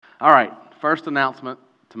All right, first announcement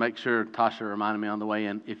to make sure Tasha reminded me on the way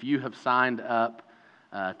in. If you have signed up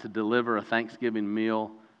to deliver a Thanksgiving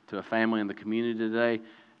meal to a family in the community today,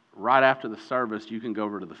 right after the service, you can go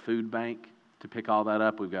over to the food bank to pick all that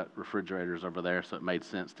up. We've got refrigerators over there, so it made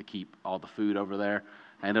sense to keep all the food over there.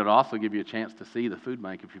 And it'll also give you a chance to see the food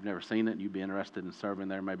bank. If you've never seen it and you'd be interested in serving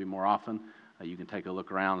there maybe more often, you can take a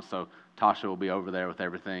look around. So Tasha will be over there with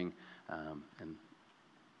everything. And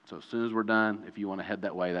so as soon as we're done, if you want to head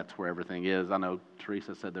that way, that's where everything is. I know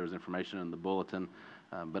Teresa said there was information in the bulletin,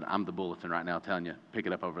 but I'm the bulletin right now telling you, pick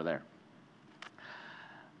it up over there.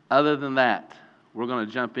 Other than that, we're going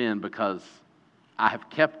to jump in because I have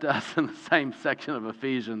kept us in the same section of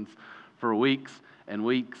Ephesians for weeks and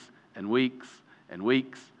weeks and weeks and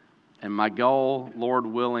weeks. And my goal, Lord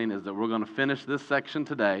willing, is that we're going to finish this section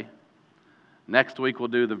today. Next week, we'll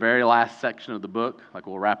do the very last section of the book, like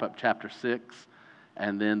we'll wrap up chapter 6.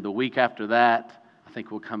 And then the week after that, I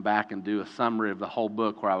think we'll come back and do a summary of the whole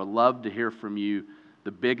book where I would love to hear from you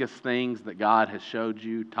the biggest things that God has showed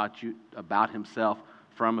you, taught you about Himself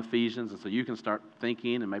from Ephesians. And so you can start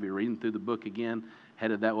thinking and maybe reading through the book again,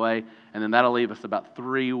 headed that way. And then that'll leave us about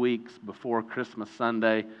 3 weeks before Christmas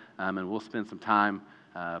Sunday, and we'll spend some time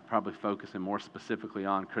probably focusing more specifically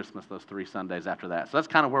on Christmas those 3 Sundays after that. So that's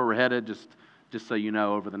kind of where we're headed, just so you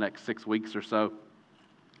know, over the next 6 weeks or so.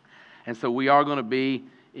 And so we are going to be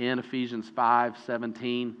in Ephesians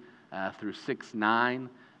 5:17 through 6:9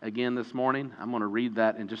 again this morning. I'm going to read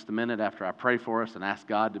that in just a minute after I pray for us and ask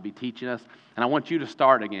God to be teaching us. And I want you to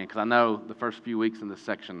start again, because I know the first few weeks in this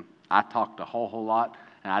section, I talked a whole lot,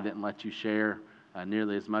 and I didn't let you share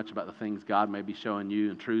nearly as much about the things God may be showing you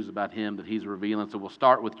and truths about Him that He's revealing. So we'll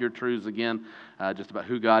start with your truths again, just about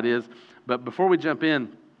who God is. But before we jump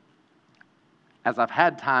in, as I've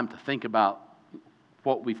had time to think about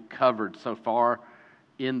what we've covered so far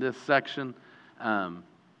in this section,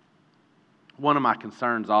 one of my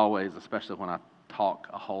concerns always, especially when I talk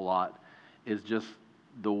a whole lot, is just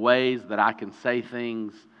the ways that I can say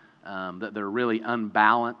things that they're really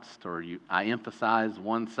unbalanced, or I emphasize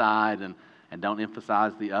one side and don't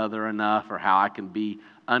emphasize the other enough, or how I can be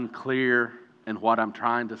unclear in what I'm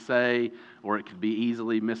trying to say, or it could be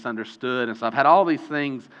easily misunderstood. And so I've had all these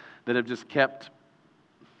things that have just kept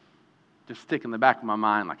stick in the back of my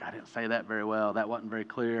mind, like I didn't say that very well, that wasn't very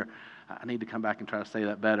clear, I need to come back and try to say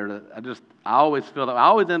that better. I always feel that I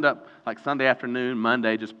always end up like Sunday afternoon,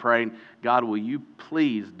 Monday, just praying, God, will you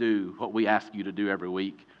please do what we ask you to do every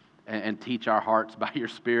week and teach our hearts by your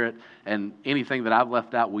Spirit, and anything that I've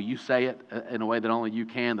left out, will you say it in a way that only you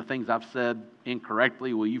can? The things I've said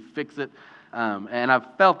incorrectly, will you fix it? And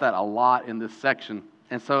I've felt that a lot in this section.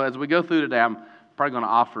 And so as we go through today, I'm probably going to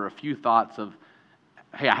offer a few thoughts of,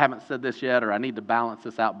 hey, I haven't said this yet, or I need to balance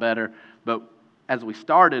this out better. But as we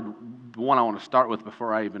started, the one I want to start with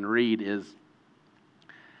before I even read is,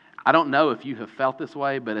 I don't know if you have felt this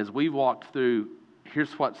way, but as we walked through,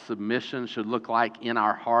 here's what submission should look like in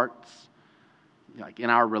our hearts, like in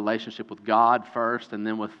our relationship with God first, and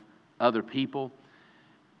then with other people.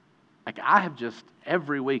 Like I have just,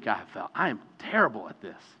 every week I have felt, I am terrible at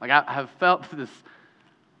this. Like I have felt this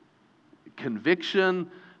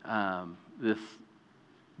conviction, this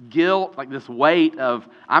guilt, like this weight of,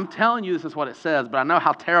 I'm telling you this is what it says, but I know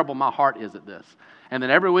how terrible my heart is at this. And then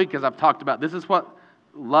every week, as I've talked about, this is what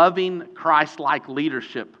loving Christ-like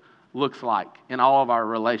leadership looks like in all of our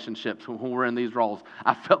relationships when we're in these roles.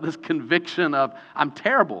 I felt this conviction of, I'm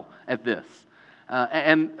terrible at this.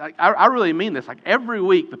 And I really mean this. Like every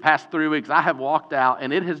week, the past 3 weeks, I have walked out,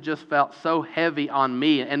 and it has just felt so heavy on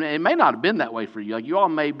me. And it may not have been that way for you. Like you all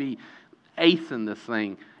may be acing this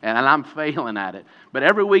thing, and I'm failing at it. But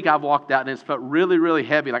every week I've walked out, and it's felt really, really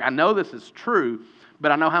heavy. Like I know this is true,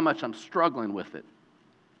 but I know how much I'm struggling with it.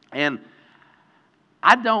 And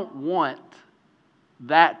I don't want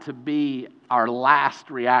that to be our last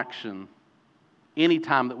reaction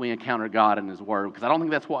anytime that we encounter God and His Word, because I don't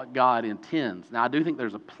think that's what God intends. Now, I do think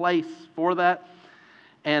there's a place for that.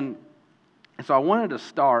 And so I wanted to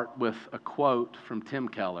start with a quote from Tim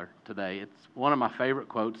Keller today. It's one of my favorite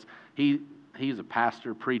quotes. He's a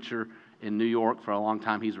pastor, preacher in New York for a long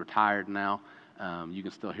time. He's retired now. You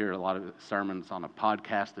can still hear a lot of sermons on a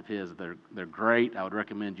podcast of his. They're great. I would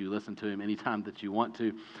recommend you listen to him anytime that you want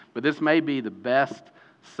to. But this may be the best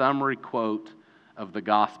summary quote of the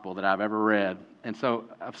gospel that I've ever read. And so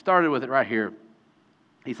I've started with it right here.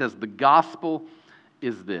 He says, the gospel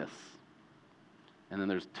is this. And then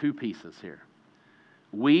there's 2 pieces here.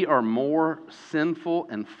 We are more sinful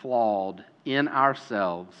and flawed in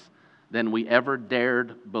ourselves than we ever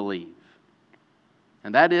dared believe.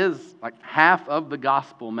 And that is like half of the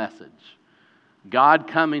gospel message. God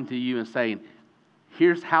coming to you and saying,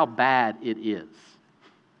 here's how bad it is.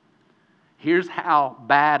 Here's how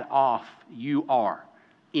bad off you are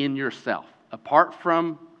in yourself, apart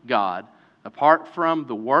from God, apart from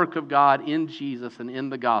the work of God in Jesus and in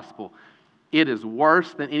the gospel. It is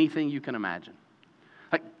worse than anything you can imagine.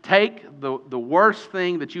 Like, take the worst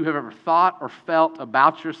thing that you have ever thought or felt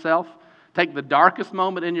about yourself. Take the darkest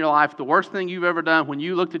moment in your life, the worst thing you've ever done when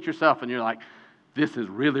you looked at yourself and you're like, this is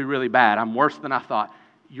really, really bad. I'm worse than I thought.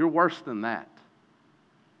 You're worse than that.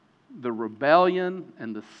 The rebellion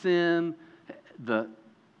and the sin, the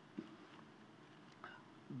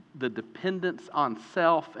dependence on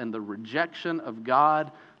self and the rejection of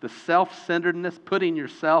God, the self-centeredness, putting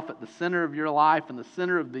yourself at the center of your life and the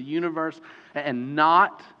center of the universe, and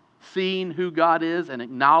not seeing who God is and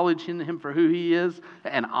acknowledging Him for who He is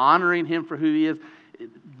and honoring Him for who He is.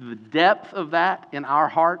 The depth of that in our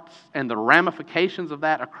hearts and the ramifications of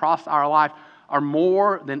that across our life are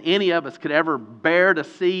more than any of us could ever bear to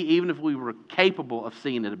see, even if we were capable of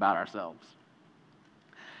seeing it about ourselves.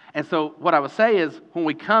 And so what I would say is, when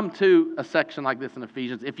we come to a section like this in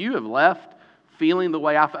Ephesians, if you have left feeling the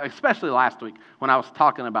way I felt, especially last week when I was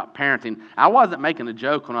talking about parenting, I wasn't making a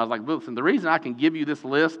joke when I was like, listen, the reason I can give you this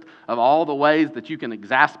list of all the ways that you can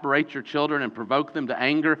exasperate your children and provoke them to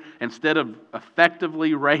anger instead of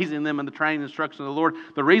effectively raising them in the training and instruction of the Lord,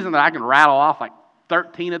 the reason that I can rattle off like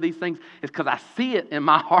 13 of these things is because I see it in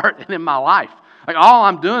my heart and in my life. Like, all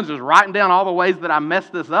I'm doing is just writing down all the ways that I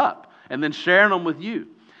messed this up and then sharing them with you.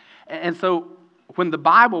 And so when the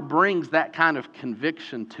Bible brings that kind of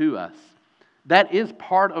conviction to us, that is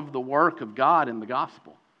part of the work of God in the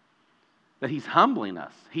gospel. That He's humbling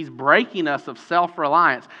us. He's breaking us of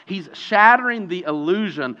self-reliance. He's shattering the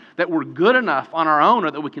illusion that we're good enough on our own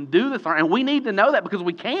or that we can do this on our own. And we need to know that because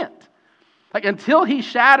we can't. Like, until He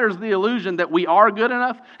shatters the illusion that we are good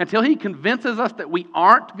enough, until He convinces us that we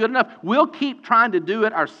aren't good enough, we'll keep trying to do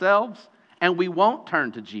it ourselves. And we won't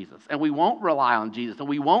turn to Jesus, and we won't rely on Jesus, and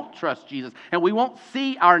we won't trust Jesus, and we won't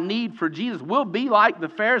see our need for Jesus. We'll be like the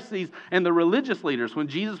Pharisees and the religious leaders when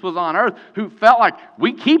Jesus was on earth, who felt like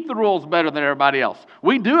we keep the rules better than everybody else.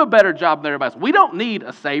 We do a better job than everybody else. We don't need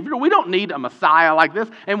a Savior. We don't need a Messiah like this,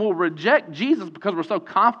 and we'll reject Jesus because we're so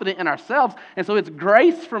confident in ourselves. And so it's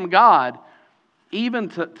grace from God even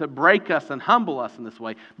to break us and humble us in this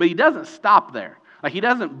way. But He doesn't stop there. Like, He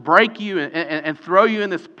doesn't break you and throw you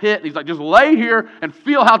in this pit. He's like, just lay here and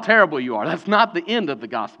feel how terrible you are. That's not the end of the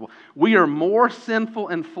gospel. We are more sinful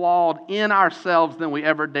and flawed in ourselves than we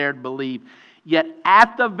ever dared believe. Yet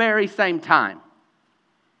at the very same time,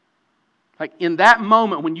 like in that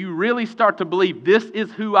moment when you really start to believe this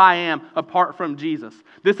is who I am apart from Jesus,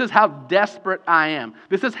 this is how desperate I am,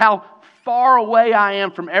 this is how far away I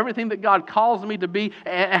am from everything that God calls me to be,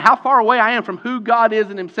 and how far away I am from who God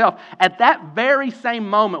is in Himself. At that very same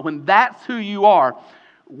moment, when that's who you are,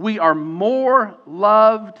 we are more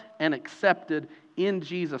loved and accepted in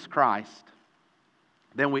Jesus Christ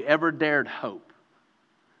than we ever dared hope.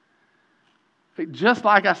 Just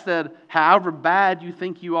like I said, however bad you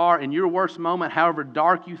think you are in your worst moment, however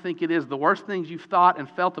dark you think it is, the worst things you've thought and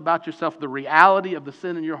felt about yourself, the reality of the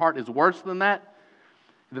sin in your heart is worse than that.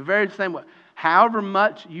 The very same way, however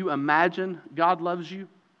much you imagine God loves you,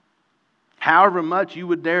 however much you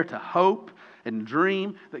would dare to hope and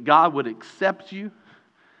dream that God would accept you,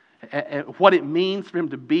 and what it means for Him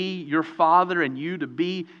to be your Father and you to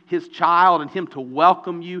be His child and Him to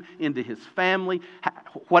welcome you into His family,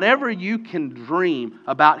 whatever you can dream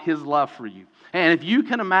about His love for you. And if you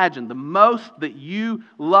can imagine the most that you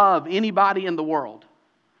love anybody in the world,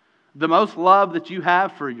 the most love that you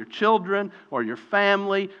have for your children or your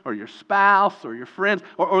family or your spouse or your friends,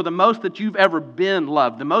 or the most that you've ever been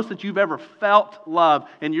loved, the most that you've ever felt love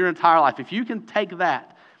in your entire life, if you can take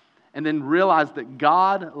that and then realize that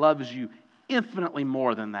God loves you infinitely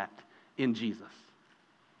more than that in Jesus,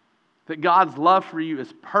 that God's love for you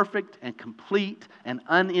is perfect and complete and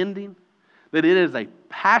unending, that it is a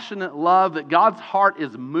passionate love, that God's heart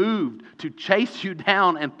is moved to chase you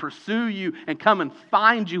down and pursue you and come and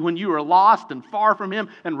find you when you are lost and far from Him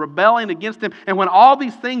and rebelling against Him. And when all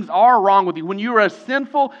these things are wrong with you, when you are as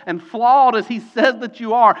sinful and flawed as He says that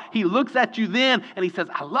you are, He looks at you then and He says,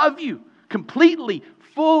 I love you completely,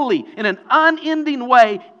 fully, in an unending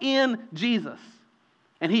way in Jesus.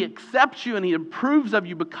 And He accepts you and He approves of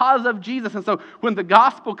you because of Jesus. And so when the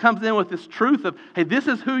gospel comes in with this truth of, hey, this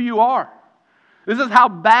is who you are, this is how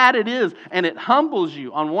bad it is, and it humbles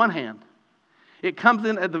you on one hand. It comes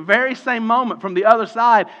in at the very same moment from the other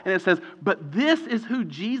side, and it says, but this is who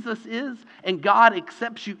Jesus is, and God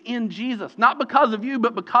accepts you in Jesus. Not because of you,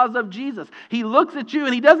 but because of Jesus. He looks at you,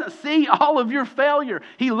 and He doesn't see all of your failure.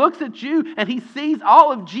 He looks at you, and He sees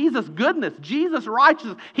all of Jesus' goodness, Jesus'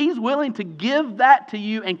 righteousness. He's willing to give that to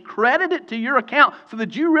you and credit it to your account so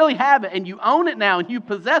that you really have it, and you own it now, and you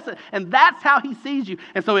possess it, and that's how He sees you.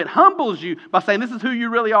 And so it humbles you by saying, this is who you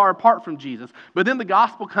really are apart from Jesus. But then the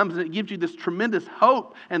gospel comes, and it gives you this tremendous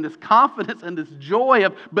hope and this confidence and this joy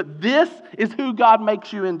of, but this is who God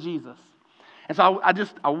makes you in Jesus. And so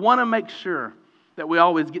I want to make sure that we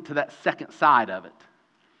always get to that second side of it.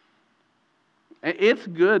 It's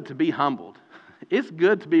good to be humbled. It's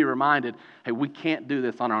good to be reminded, hey, we can't do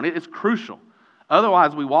this on our own. It's crucial.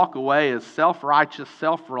 Otherwise, we walk away as self-righteous,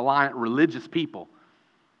 self-reliant, religious people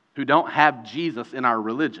who don't have Jesus in our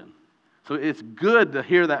religion. So it's good to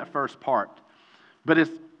hear that first part. But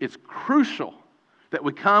it's crucial that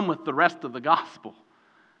we come with the rest of the gospel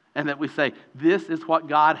and that we say, this is what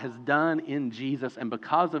God has done in Jesus, and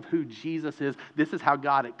because of who Jesus is, this is how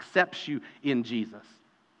God accepts you in Jesus.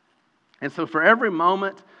 And so for every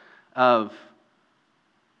moment of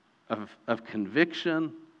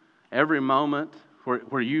conviction, every moment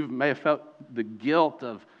where you may have felt the guilt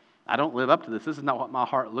of, I don't live up to this is not what my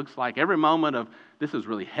heart looks like, every moment of, this is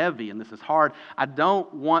really heavy and this is hard, I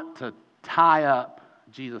don't want to tie up,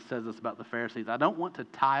 Jesus says this about the Pharisees, I don't want to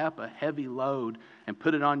tie up a heavy load and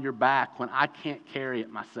put it on your back when I can't carry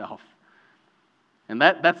it myself. And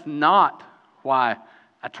that's not why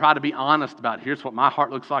I try to be honest about here's what my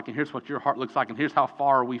heart looks like and here's what your heart looks like and here's how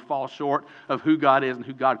far we fall short of who God is and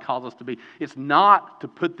who God calls us to be. It's not to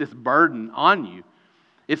put this burden on you.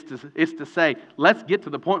 It's to say, let's get to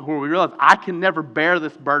the point where we realize I can never bear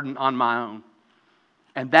this burden on my own.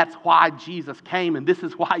 And that's why Jesus came, and this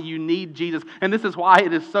is why you need Jesus, and this is why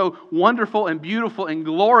it is so wonderful and beautiful and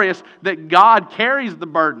glorious that God carries the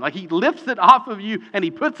burden. Like He lifts it off of you, and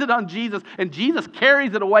He puts it on Jesus, and Jesus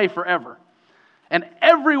carries it away forever. And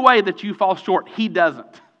every way that you fall short, He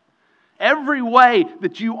doesn't. Every way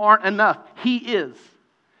that you aren't enough, He is.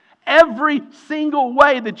 Every single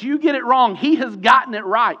way that you get it wrong, He has gotten it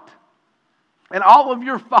right. And all of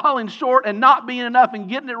your falling short and not being enough and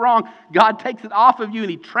getting it wrong, God takes it off of you and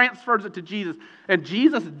He transfers it to Jesus. And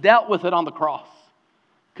Jesus dealt with it on the cross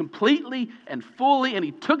completely and fully, and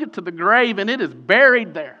He took it to the grave, and it is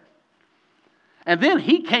buried there. And then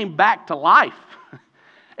He came back to life.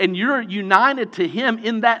 And you're united to Him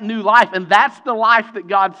in that new life, and that's the life that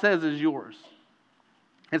God says is yours.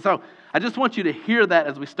 And so I just want you to hear that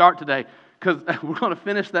as we start today, because we're going to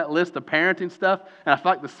finish that list of parenting stuff, and I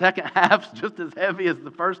feel like the second half's just as heavy as the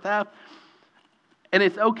first half. And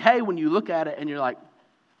it's okay when you look at it and you're like,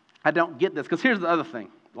 I don't get this. Because here's the other thing.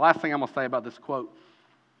 The last thing I'm going to say about this quote.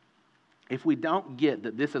 If we don't get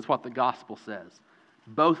that this is what the gospel says,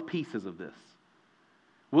 both pieces of this,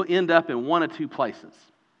 we'll end up in one of two places.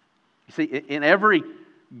 You see, in every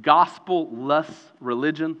gospel-less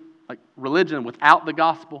religion, like religion without the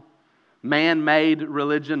gospel, man-made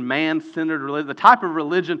religion, man-centered religion, the type of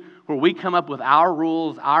religion where we come up with our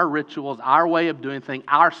rules, our rituals, our way of doing things,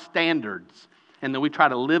 our standards, and then we try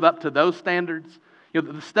to live up to those standards. You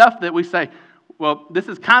know, the stuff that we say, well, this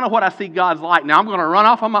is kind of what I see God's like. Now I'm going to run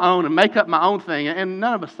off on my own and make up my own thing. And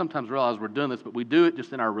none of us sometimes realize we're doing this, but we do it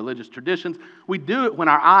just in our religious traditions. We do it when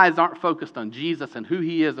our eyes aren't focused on Jesus and who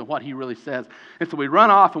He is and what He really says. And so we run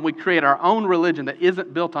off and we create our own religion that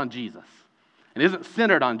isn't built on Jesus. And isn't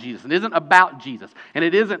centered on Jesus, and isn't about Jesus, and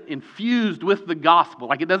it isn't infused with the gospel.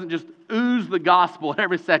 Like it doesn't just ooze the gospel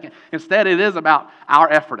every second. Instead, it is about our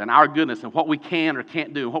effort and our goodness and what we can or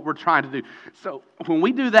can't do and what we're trying to do. So when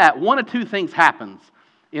we do that, one of two things happens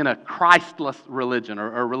in a Christless religion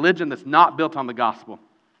or a religion that's not built on the gospel.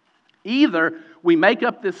 Either we make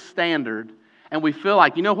up this standard and we feel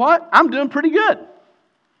like, you know what? I'm doing pretty good.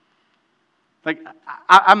 Like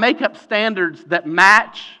I make up standards that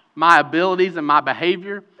match my abilities and my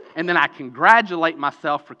behavior, and then I congratulate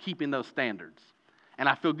myself for keeping those standards. And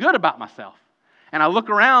I feel good about myself. And I look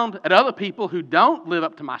around at other people who don't live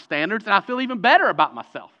up to my standards, and I feel even better about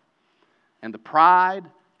myself. And the pride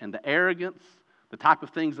and the arrogance, the type of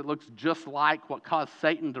things that looks just like what caused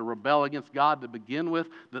Satan to rebel against God to begin with,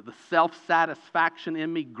 that the self-satisfaction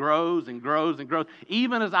in me grows and grows and grows,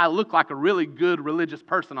 even as I look like a really good religious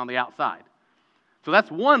person on the outside. So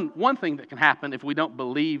that's one thing that can happen if we don't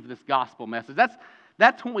believe this gospel message.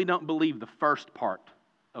 That's when we don't believe the first part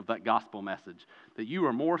of that gospel message, that you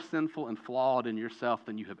are more sinful and flawed in yourself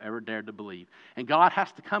than you have ever dared to believe. And God has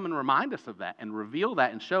to come and remind us of that and reveal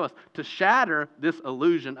that and show us to shatter this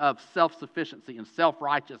illusion of self-sufficiency and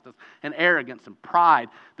self-righteousness and arrogance and pride,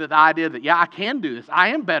 that the idea that, yeah, I can do this. I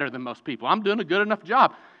am better than most people. I'm doing a good enough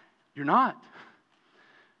job. You're not.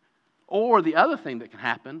 Or the other thing that can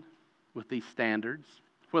happen with these standards,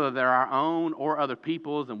 whether they're our own or other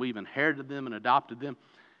people's and we've inherited them and adopted them,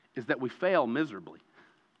 is that we fail miserably.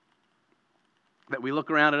 That we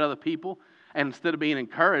look around at other people, and instead of being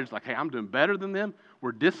encouraged, like, hey, I'm doing better than them,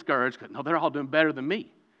 we're discouraged because, no, they're all doing better than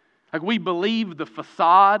me. Like, we believe the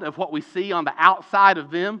facade of what we see on the outside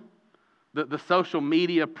of them, the social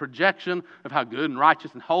media projection of how good and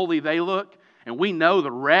righteous and holy they look, and we know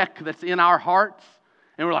the wreck that's in our hearts,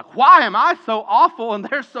 and we're like, why am I so awful and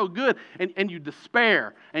they're so good? And you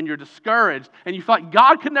despair, and you're discouraged, and you feel like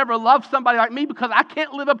God could never love somebody like me because I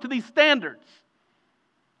can't live up to these standards.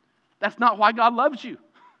 That's not why God loves you.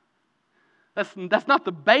 That's not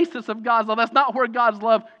the basis of God's love. That's not where God's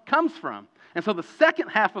love comes from. And so the second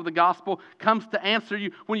half of the gospel comes to answer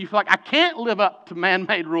you when you feel like, I can't live up to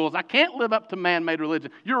man-made rules. I can't live up to man-made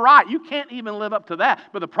religion. You're right. You can't even live up to that.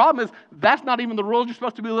 But the problem is, that's not even the rules you're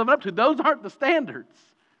supposed to be living up to. Those aren't the standards.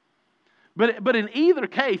 But in either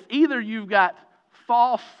case, either you've got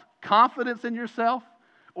false confidence in yourself,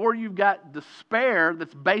 or you've got despair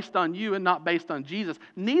that's based on you and not based on Jesus.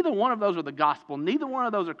 Neither one of those are the gospel. Neither one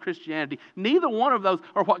of those are Christianity. Neither one of those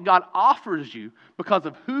are what God offers you because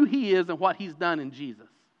of who He is and what He's done in Jesus.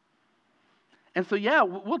 And so, yeah,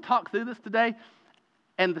 we'll talk through this today,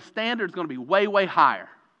 and the standard's going to be way, way higher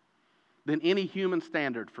than any human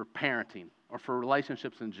standard for parenting or for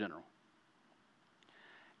relationships in general.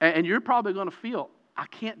 And you're probably going to feel, I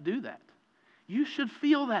can't do that. You should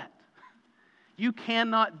feel that. You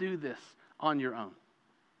cannot do this on your own.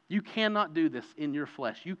 You cannot do this in your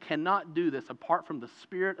flesh. You cannot do this apart from the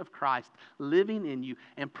Spirit of Christ living in you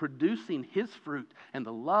and producing His fruit and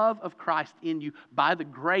the love of Christ in you by the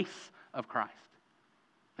grace of Christ.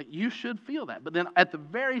 You should feel that. But then at the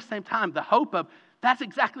very same time, the hope of that's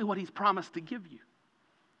exactly what He's promised to give you.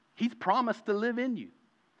 He's promised to live in you.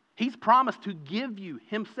 He's promised to give you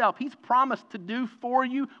Himself. He's promised to do for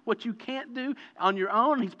you what you can't do on your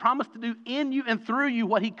own. He's promised to do in you and through you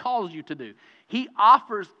what He calls you to do. He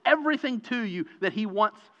offers everything to you that He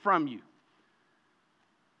wants from you.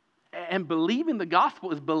 And believing the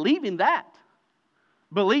gospel is believing that.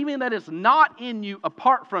 Believing that it's not in you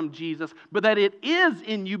apart from Jesus, but that it is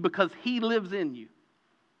in you because He lives in you.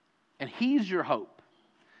 And He's your hope.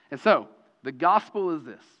 And so, the gospel is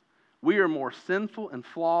this. We are more sinful and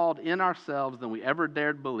flawed in ourselves than we ever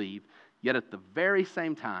dared believe, yet at the very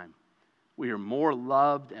same time, we are more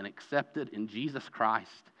loved and accepted in Jesus Christ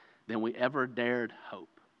than we ever dared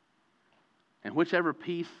hope. And whichever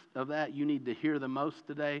piece of that you need to hear the most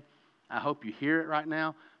today, I hope you hear it right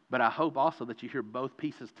now, but I hope also that you hear both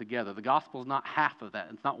pieces together. The gospel is not half of that.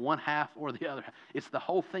 It's not one half or the other half. It's the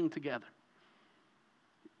whole thing together.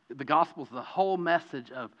 The gospel is the whole message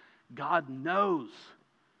of God knows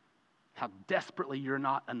how desperately you're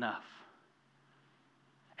not enough.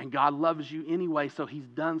 And God loves you anyway, so He's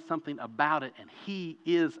done something about it, and He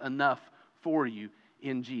is enough for you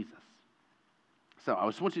in Jesus. So I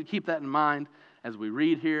just want you to keep that in mind as we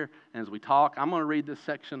read here and as we talk. I'm going to read this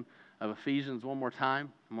section of Ephesians one more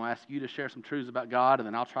time. I'm going to ask you to share some truths about God, and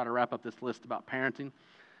then I'll try to wrap up this list about parenting.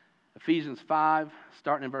 Ephesians 5,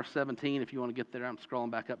 starting in verse 17. If you want to get there, I'm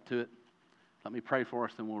scrolling back up to it. Let me pray for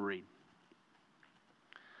us, and we'll read.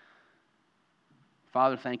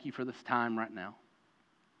 Father, thank you for this time right now.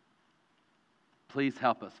 Please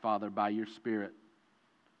help us, Father, by your Spirit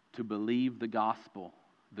to believe the gospel,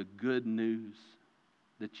 the good news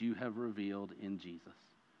that you have revealed in Jesus.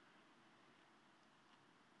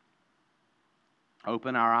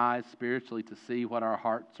 Open our eyes spiritually to see what our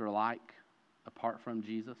hearts are like apart from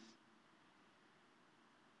Jesus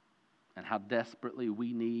and how desperately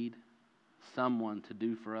we need someone to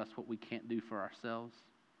do for us what we can't do for ourselves.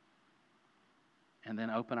 And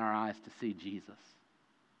then open our eyes to see Jesus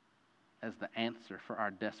as the answer for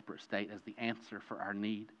our desperate state, as the answer for our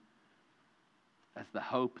need, as the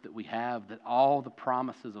hope that we have that all the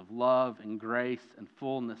promises of love and grace and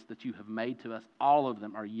fullness that you have made to us, all of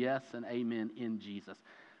them are yes and amen in Jesus.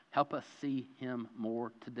 Help us see Him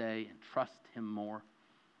more today and trust Him more.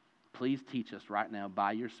 Please teach us right now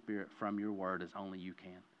by your Spirit from your word as only you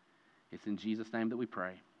can. It's in Jesus' name that we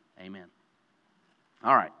pray. Amen.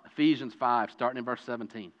 All right, Ephesians 5, starting in verse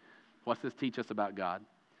 17. What's this teach us about God?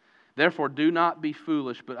 Therefore, do not be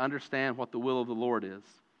foolish, but understand what the will of the Lord is.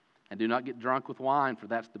 And do not get drunk with wine, for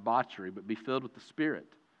that's debauchery, but be filled with the Spirit,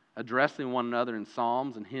 addressing one another in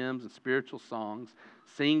psalms and hymns and spiritual songs,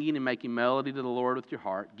 singing and making melody to the Lord with your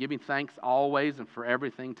heart, giving thanks always and for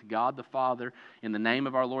everything to God the Father in the name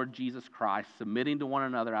of our Lord Jesus Christ, submitting to one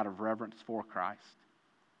another out of reverence for Christ.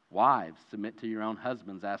 Wives, submit to your own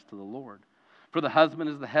husbands as to the Lord. For the husband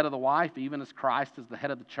is the head of the wife, even as Christ is the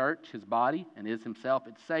head of the church, his body, and is himself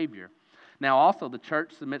its Savior. Now also the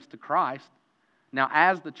church submits to Christ. Now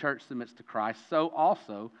as the church submits to Christ, so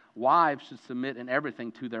also wives should submit in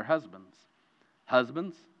everything to their husbands.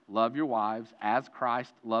 Husbands, love your wives as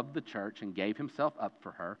Christ loved the church and gave himself up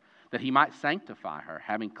for her, that he might sanctify her,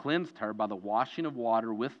 having cleansed her by the washing of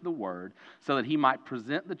water with the word, so that he might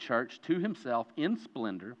present the church to himself in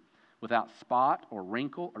splendor, without spot or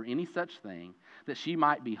wrinkle or any such thing, that she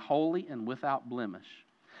might be holy and without blemish.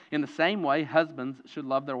 In the same way, husbands should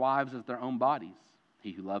love their wives as their own bodies.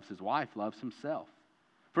 He who loves his wife loves himself.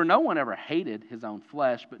 For no one ever hated his own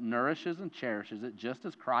flesh, but nourishes and cherishes it, just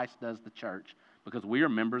as Christ does the church, because we are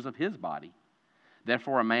members of his body.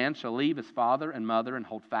 Therefore a man shall leave his father and mother and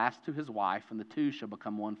hold fast to his wife, and the two shall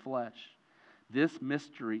become one flesh. This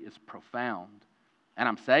mystery is profound, and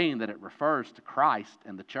I'm saying that it refers to Christ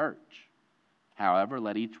and the church. However,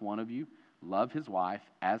 let each one of you love his wife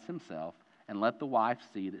as himself, and let the wife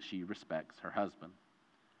see that she respects her husband.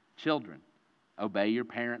 Children, obey your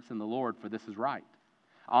parents in the Lord, for this is right.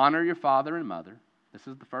 Honor your father and mother. This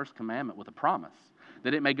is the first commandment with a promise,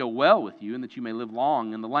 that it may go well with you and that you may live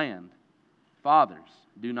long in the land. Fathers,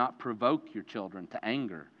 do not provoke your children to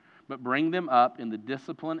anger, but bring them up in the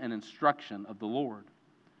discipline and instruction of the Lord.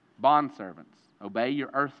 Bondservants, obey your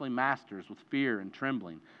earthly masters with fear and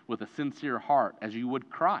trembling, with a sincere heart, as you would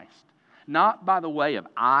Christ, not by the way of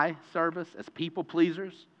eye service as people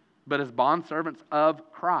pleasers, but as bondservants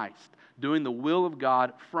of Christ, doing the will of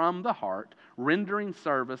God from the heart, rendering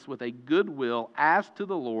service with a good will as to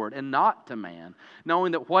the Lord and not to man,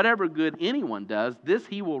 knowing that whatever good anyone does, this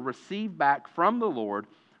he will receive back from the Lord,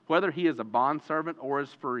 whether he is a bondservant or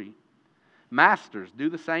is free. Masters, do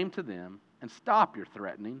the same to them, and stop your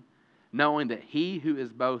threatening, knowing that he who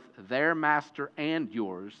is both their master and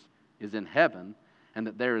yours is in heaven, and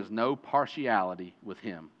that there is no partiality with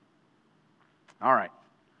him. All right.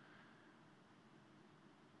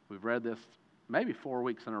 We've read this maybe 4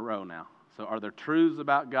 weeks in a row now. So are there truths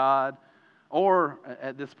about God, or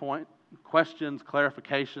at this point, questions,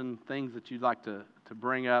 clarification, things that you'd like to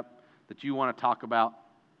bring up, that you want to talk about?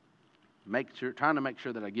 Trying to make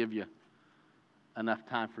sure that I give you enough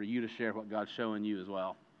time for you to share what God's showing you as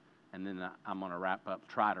well. And then I'm going to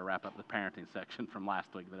try to wrap up the parenting section from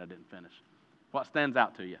last week that I didn't finish. What stands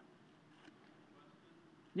out to you?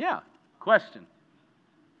 Yeah, question.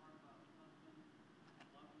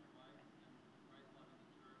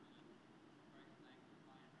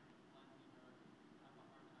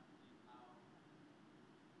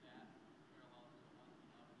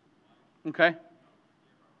 Okay.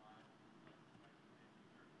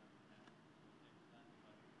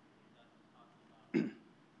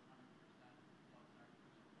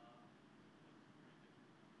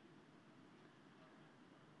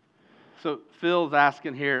 So Phil's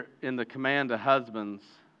asking here in the command to husbands,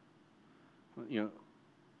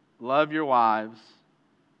 love your wives,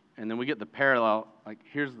 and then we get the parallel, like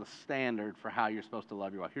here's the standard for how you're supposed to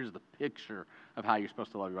love your wife. Here's the picture of how you're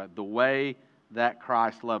supposed to love your wife, the way that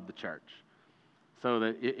Christ loved the church. So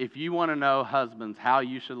that if you want to know, husbands, how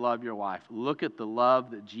you should love your wife, look at the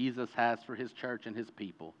love that Jesus has for his church and his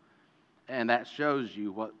people. And that shows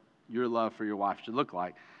you what your love for your wife should look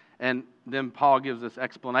like. And then Paul gives this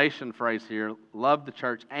explanation phrase here, loved the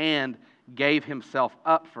church and gave himself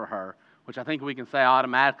up for her, which I think we can say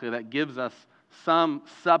automatically that gives us some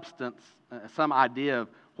substance, some idea of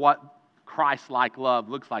what Christ-like love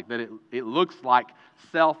looks like, that it looks like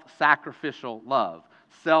self-sacrificial love,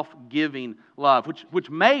 self-giving love, which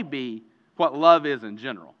may be what love is in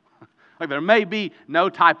general. Like there may be no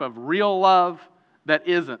type of real love that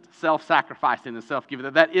isn't self-sacrificing and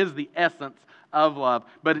self-giving. That is the essence of love,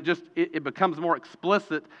 but it becomes more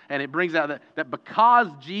explicit, and it brings out that because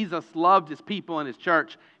Jesus loved his people and his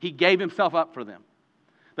church, he gave himself up for them.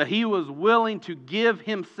 That he was willing to give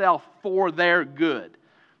himself for their good.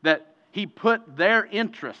 That he put their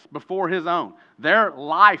interests before his own, their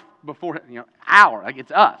life before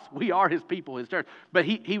it's us. We are his people, his church. But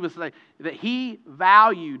he was saying that he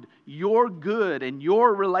valued your good and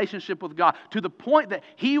your relationship with God to the point that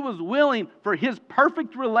he was willing for his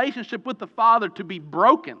perfect relationship with the Father to be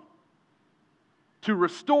broken, to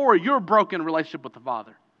restore your broken relationship with the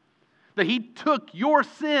Father. That he took your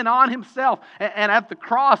sin on himself, and at the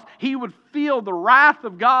cross he would feel the wrath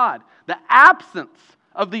of God, the absence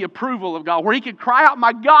of the approval of God, where he could cry out,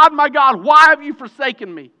 my God, why have you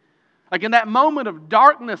forsaken me? Like in that moment of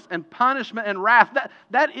darkness and punishment and wrath,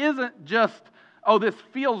 that isn't just, oh, this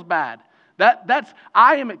feels bad.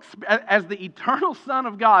 I am, as the eternal Son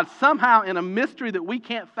of God, somehow in a mystery that we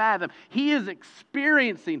can't fathom, He is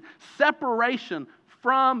experiencing separation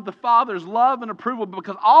from the Father's love and approval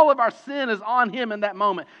because all of our sin is on Him in that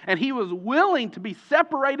moment. And He was willing to be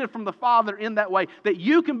separated from the Father in that way, that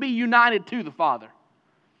you can be united to the Father.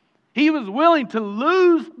 He was willing to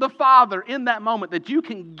lose the Father in that moment, that you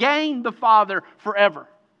can gain the Father forever.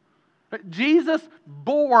 Jesus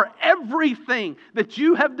bore everything that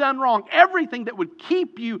you have done wrong, everything that would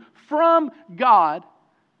keep you from God,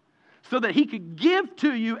 so that He could give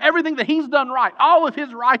to you everything that He's done right, all of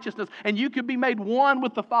His righteousness, and you could be made one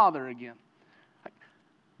with the Father again.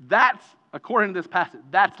 That's, according to this passage,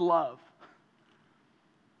 that's love.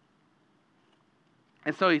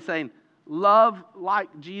 And so He's saying, love like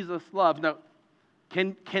Jesus loves. Now,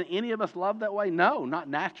 can any of us love that way? No, not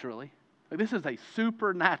naturally. This is a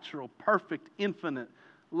supernatural, perfect, infinite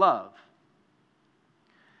love.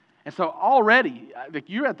 And so already,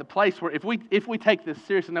 you're at the place where if we take this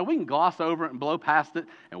seriously, now we can gloss over it and blow past it,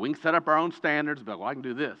 and we can set up our own standards, but well, I can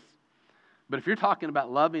do this. But if you're talking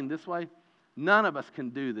about loving this way, none of us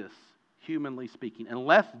can do this, humanly speaking.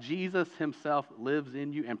 Unless Jesus Himself lives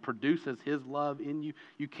in you and produces His love in you,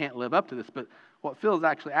 you can't live up to this. But what Phil's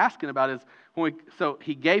actually asking about is, so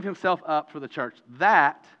He gave Himself up for the church,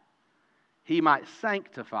 that He might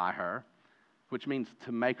sanctify her, which means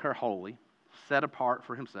to make her holy, set apart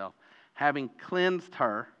for Himself, having cleansed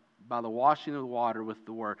her by the washing of the water with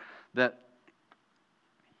the word, that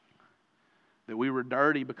we were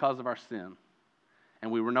dirty because of our sin,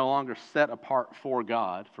 and we were no longer set apart for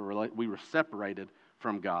God, we were separated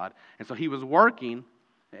from God. And so He was working,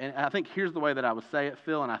 and I think here's the way that I would say it,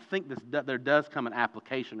 Phil, and I think there does come an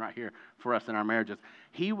application right here for us in our marriages.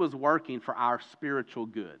 He was working for our spiritual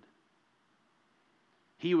good.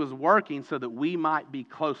 He was working so that we might be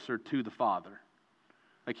closer to the Father.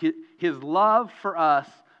 Like His love for us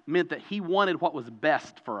meant that He wanted what was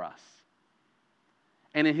best for us.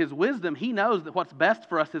 And in His wisdom, He knows that what's best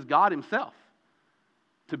for us is God Himself.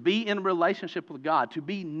 To be in relationship with God, to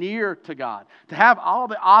be near to God, to have all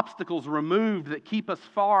the obstacles removed that keep us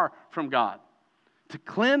far from God. To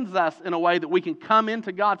cleanse us in a way that we can come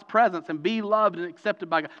into God's presence and be loved and accepted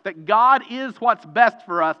by God. That God is what's best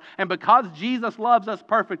for us. And because Jesus loves us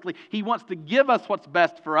perfectly, He wants to give us what's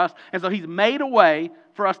best for us. And so He's made a way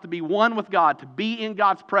for us to be one with God, to be in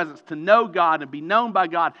God's presence, to know God and be known by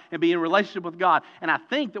God and be in relationship with God. And I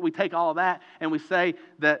think that we take all of that and we say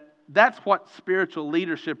that that's what spiritual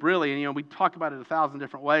leadership really, and we talk about it 1,000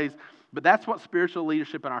 different ways, but that's what spiritual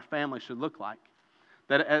leadership in our family should look like.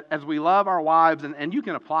 That as we love our wives, and you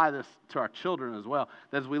can apply this to our children as well,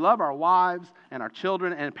 that as we love our wives and our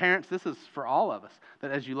children, and parents, this is for all of us,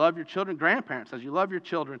 that as you love your children, grandparents, as you love your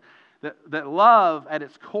children, that love at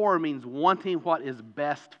its core means wanting what is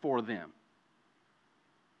best for them.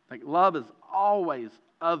 Like love is always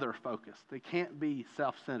other-focused. It can't be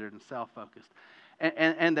self-centered and self-focused.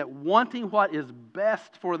 And that wanting what is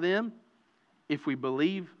best for them, if we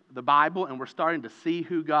believe the Bible and we're starting to see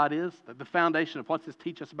who God is, that the foundation of what's this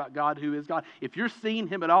teach us about God, who is God, if you're seeing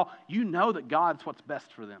Him at all, you know that God's what's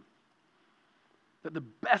best for them. That the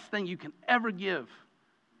best thing you can ever give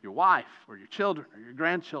your wife or your children or your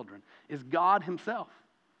grandchildren is God Himself.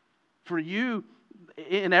 For you,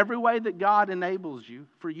 in every way that God enables you,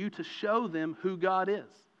 for you to show them who God is.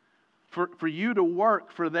 For you to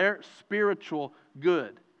work for their spiritual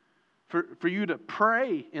good. For you to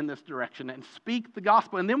pray in this direction and speak the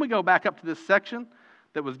gospel. And then we go back up to this section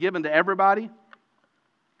that was given to everybody.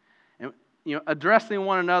 And addressing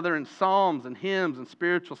one another in psalms and hymns and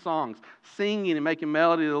spiritual songs. Singing and making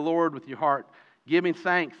melody to the Lord with your heart. Giving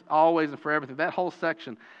thanks always and for everything. That whole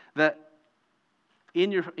section. That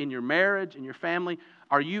in your marriage, in your family,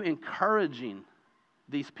 are you encouraging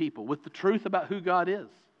these people with the truth about who God is?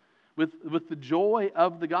 With the joy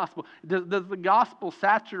of the gospel. Does the gospel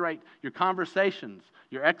saturate your conversations,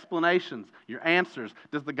 your explanations, your answers?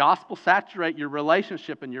 Does the gospel saturate your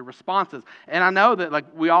relationship and your responses? And I know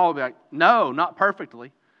that we all will be like, no, not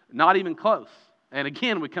perfectly, not even close. And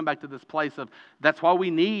again, we come back to this place of that's why we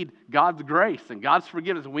need God's grace and God's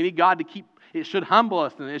forgiveness. We need God to keep, it should humble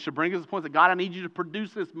us and it should bring us to the point that God, I need you to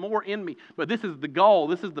produce this more in me. But this is the goal,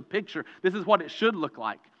 this is the picture, this is what it should look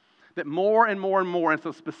like. That more and more and more, and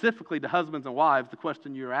so specifically to husbands and wives, the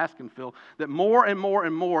question you're asking, Phil, that more and more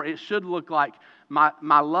and more it should look like my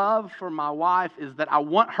love for my wife is that I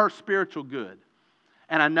want her spiritual good.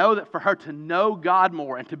 And I know that for her to know God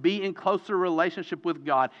more and to be in closer relationship with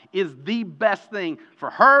God is the best thing for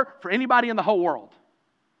her, for anybody in the whole world.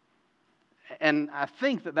 And I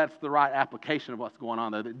think that that's the right application of what's going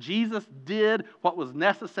on there, that Jesus did what was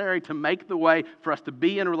necessary to make the way for us to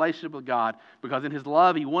be in a relationship with God, because in His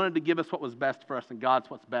love, He wanted to give us what was best for us, and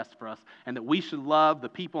God's what's best for us, and that we should love the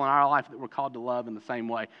people in our life that we're called to love in the same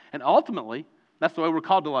way. And ultimately, that's the way we're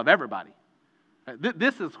called to love everybody.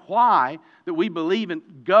 This is why that we believe in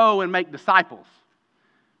go and make disciples.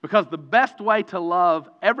 Because the best way to love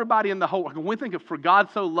everybody in the whole world, when we think of for God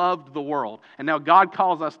so loved the world, and now God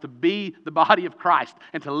calls us to be the body of Christ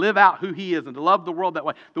and to live out who He is and to love the world that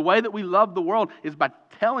way. The way that we love the world is by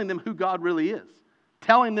telling them who God really is,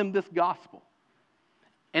 telling them this gospel.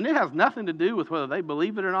 And it has nothing to do with whether they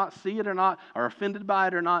believe it or not, see it or not, are offended by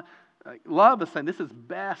it or not. Love is saying this is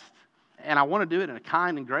best, and I want to do it in a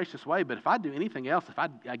kind and gracious way, but if I do anything else, if I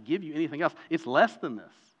give you anything else, it's less than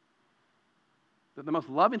this. That the most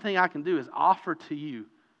loving thing I can do is offer to you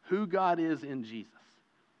who God is in Jesus.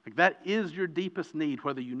 Like that is your deepest need,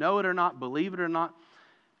 whether you know it or not, believe it or not.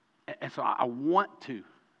 And so I want to,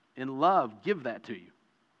 in love, give that to you.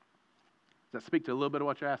 Does that speak to a little bit of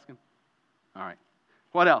what you're asking? All right.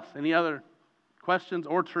 What else? Any other questions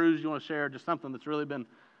or truths you want to share? Just something that's really been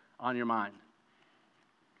on your mind.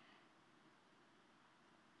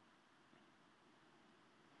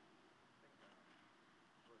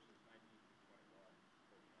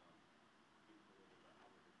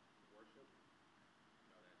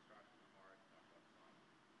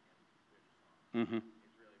 Mm-hmm.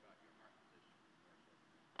 It's really about your heart position in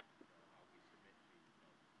worship, how we submit to,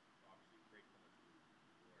 obviously gratefulness to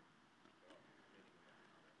the Lord, but also submitting to one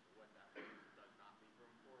another. So what that does not leave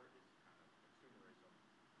room for is kind of consumerism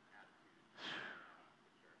attitude in the church.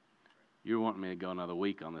 Right? You're wanting me to go another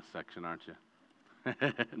week on this section, aren't you?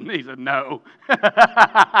 And he said, no.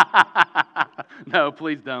 No,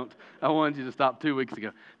 please don't. I wanted you to stop 2 weeks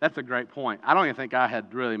ago. That's a great point. I don't even think I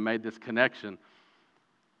had really made this connection,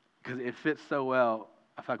 because it fits so well,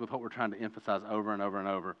 I feel like, with what we're trying to emphasize over and over and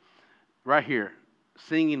over. Right here,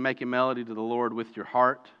 singing, making melody to the Lord with your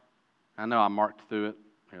heart. I know I marked through it.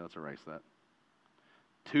 Here, let's erase that.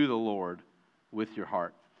 To the Lord with your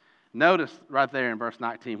heart. Notice right there in verse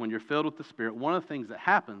 19, when you're filled with the Spirit, one of the things that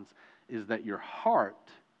happens is that your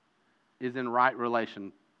heart is in right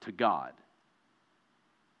relation to God.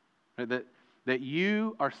 That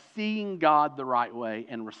you are seeing God the right way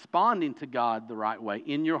and responding to God the right way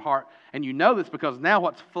in your heart. And you know this because now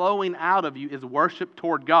what's flowing out of you is worship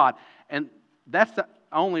toward God. And that's the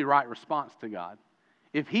only right response to God.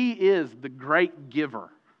 If He is the great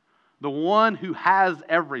giver, the one who has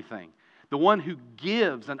everything, the one who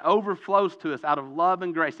gives and overflows to us out of love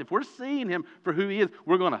and grace, if we're seeing Him for who He is,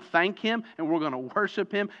 we're going to thank Him and we're going to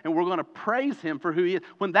worship Him and we're going to praise Him for who He is.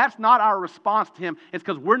 When that's not our response to Him, it's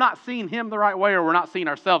because we're not seeing Him the right way, or we're not seeing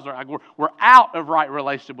ourselves the right way. We're out of right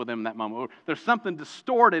relationship with Him in that moment. There's something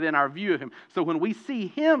distorted in our view of Him. So when we see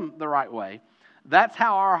Him the right way, that's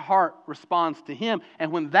how our heart responds to Him.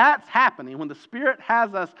 And when that's happening, when the Spirit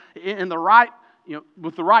has us in the right,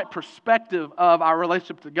 with the right perspective of our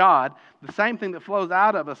relationship to God, the same thing that flows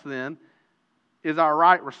out of us then is our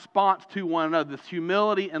right response to one another, this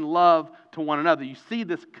humility and love to one another. You see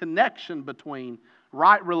this connection between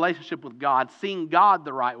right relationship with God, seeing God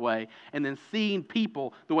the right way, and then seeing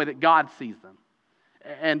people the way that God sees them.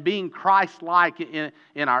 And being Christ-like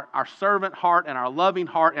in our servant heart and our loving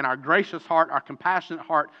heart and our gracious heart, our compassionate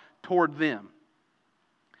heart toward them.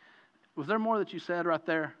 Was there more that you said right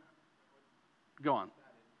there? Go on. So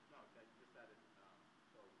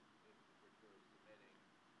if we're truly submitting,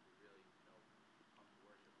 we really come to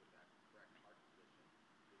worship with that correct heart position.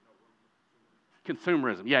 There's no room for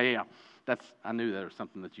Consumerism. Yeah. I knew there was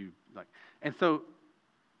something that you like. And so,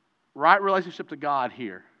 right relationship to God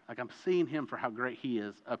here. Like I'm seeing Him for how great He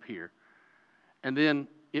is up here. And then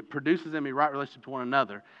it produces in me right relationship to one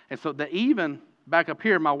another. And so that even back up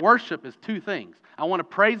here, my worship is two things. I want to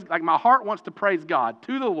praise, like my heart wants to praise God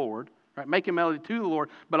to the Lord, right? Making melody to the Lord,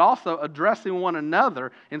 but also addressing one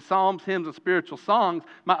another in psalms, hymns, and spiritual songs.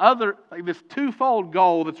 My other, this twofold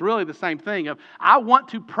goal that's really the same thing of I want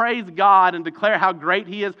to praise God and declare how great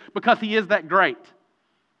He is because He is that great.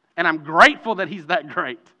 And I'm grateful that He's that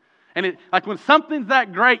great. And when something's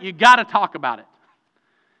that great, you got to talk about it.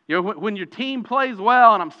 When your team plays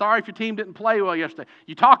well, and I'm sorry if your team didn't play well yesterday,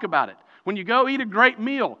 you talk about it. When you go eat a great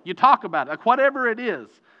meal, you talk about it. Like whatever it is.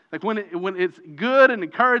 Like when it's good and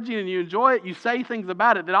encouraging and you enjoy it, you say things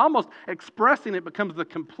about it that almost expressing it becomes the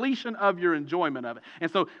completion of your enjoyment of it. And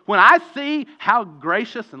so when I see how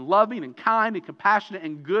gracious and loving and kind and compassionate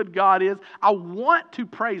and good God is, I want to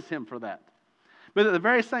praise Him for that. But at the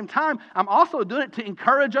very same time, I'm also doing it to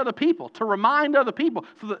encourage other people, to remind other people,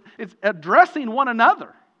 so that it's addressing one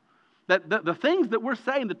another. that the things that we're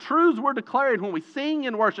saying, the truths we're declaring when we sing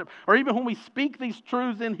in worship, or even when we speak these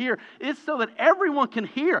truths in here, is so that everyone can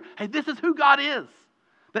hear, hey, this is who God is.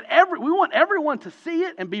 We want everyone to see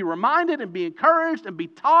it and be reminded and be encouraged and be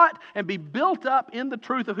taught and be built up in the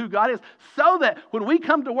truth of who God is, so that when we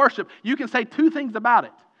come to worship, you can say two things about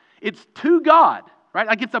it. It's to God, right?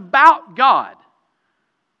 Like it's about God.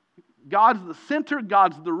 God's the center,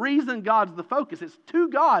 God's the reason, God's the focus. It's to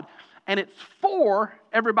God, and it's for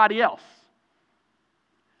everybody else.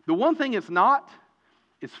 The one thing it's not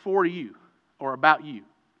is for you or about you.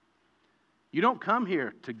 You don't come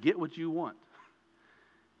here to get what you want.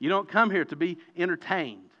 You don't come here to be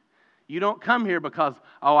entertained. You don't come here because,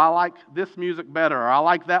 oh, I like this music better, or I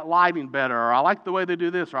like that lighting better, or I like the way they do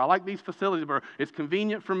this, or I like these facilities, or it's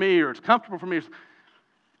convenient for me, or it's comfortable for me.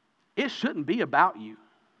 It shouldn't be about you.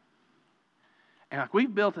 And like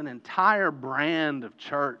we've built an entire brand of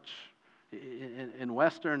church in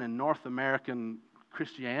Western and North American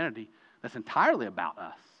Christianity that's entirely about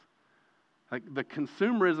us. Like the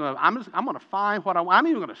consumerism of, I'm going to find what I want. I'm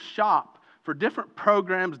even going to shop for different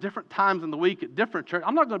programs, different times in the week at different churches.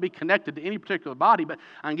 I'm not going to be connected to any particular body, but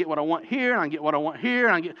I can get what I want here, and I can get what I want here,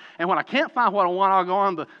 and when I can't find what I want, I'll go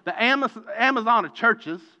on the Amazon of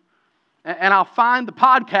churches, and I'll find the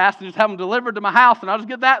podcast and just have them delivered to my house, and I'll just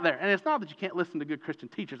get that there. And it's not that you can't listen to good Christian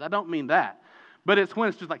teachers. I don't mean that. But it's when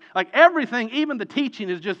it's just like everything, even the teaching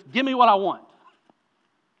is just, give me what I want.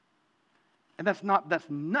 And that's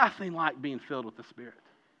nothing like being filled with the Spirit.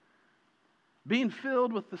 Being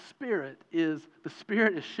filled with the Spirit is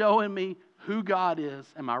showing me who God is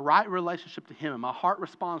and my right relationship to Him, and my heart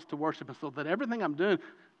responds to worship, and so that everything I'm doing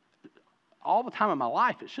all the time in my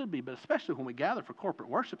life, it should be, but especially when we gather for corporate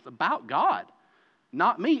worship, it's about God,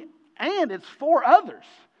 not me, and it's for others.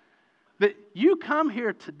 That you come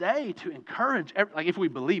here today to encourage, like if we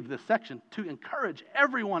believe this section, to encourage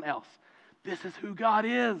everyone else. This is who God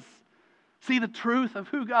is. See the truth of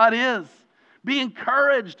who God is. Be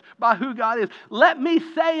encouraged by who God is. Let me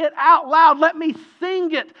say it out loud. Let me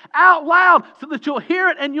sing it out loud so that you'll hear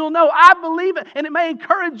it and you'll know I believe it, and it may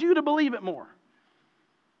encourage you to believe it more.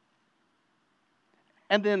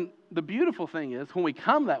 And then the beautiful thing is when we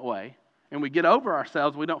come that way and we get over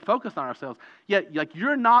ourselves, we don't focus on ourselves, yet like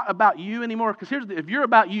you're not about you anymore. Because if you're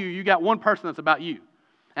about you, you got one person that's about you.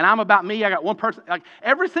 And I'm about me, I got one person. Like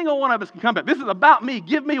every single one of us can come back. This is about me.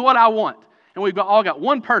 Give me what I want. And we've all got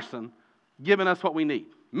one person giving us what we need.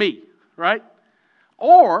 Me, right?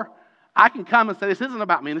 Or I can come and say, this isn't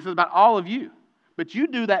about me, and this is about all of you. But you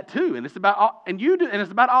do that too, and it's about all, and you do, and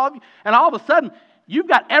it's about all of you. And all of a sudden, you've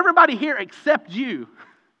got everybody here except you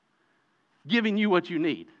giving you what you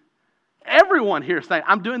need. Everyone here saying,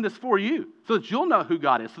 I'm doing this for you, so that you'll know who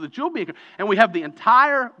God is, so that you'll be, and we have the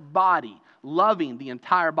entire body loving the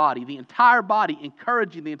entire body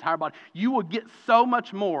encouraging the entire body. You will get so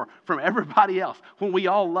much more from everybody else when we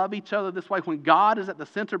all love each other this way, when God is at the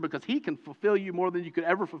center, because He can fulfill you more than you could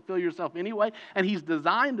ever fulfill yourself anyway. And He's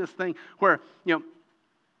designed this thing where,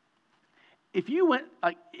 if you went,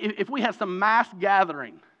 if we had some mass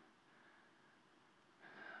gathering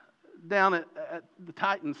down at the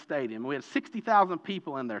Titans Stadium, we had 60,000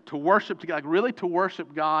 people in there to worship together, really to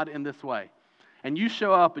worship God in this way. And you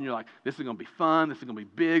show up and you're like, this is going to be fun, this is going to be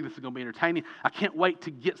big, this is going to be entertaining. I can't wait to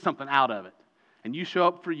get something out of it. And you show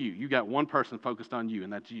up for you. You got one person focused on you,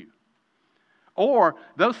 and that's you. Or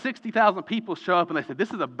those 60,000 people show up and they say, this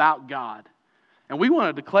is about God. And we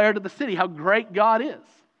want to declare to the city how great God is.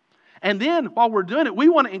 And then while we're doing it, we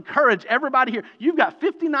want to encourage everybody here. You've got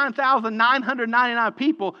 59,999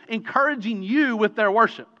 people encouraging you with their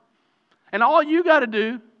worship. And all you got to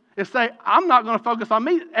do is say, I'm not going to focus on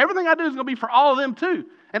me. Everything I do is going to be for all of them too.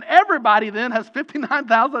 And everybody then has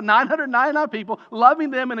 59,999 people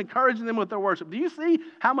loving them and encouraging them with their worship. Do you see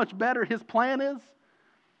how much better His plan is?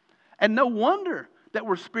 And no wonder that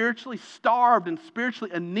we're spiritually starved and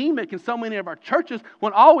spiritually anemic in so many of our churches,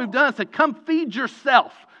 when all we've done is said, come feed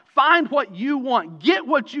yourself. Find what you want. Get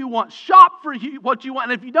what you want. Shop for what you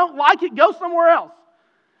want. And if you don't like it, go somewhere else.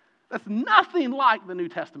 That's nothing like the New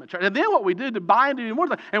Testament church. And then what we do to buy into more,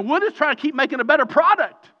 and we'll just try to keep making a better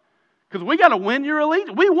product. Because we got to win your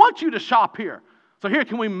allegiance. We want you to shop here. So here,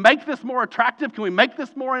 can we make this more attractive? Can we make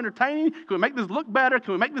this more entertaining? Can we make this look better?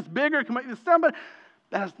 Can we make this bigger? Can we make this sound better?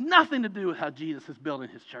 That has nothing to do with how Jesus is building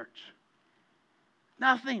His church.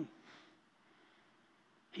 Nothing.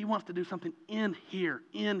 He wants to do something in here,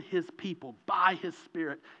 in His people, by His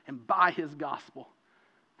Spirit and by His gospel,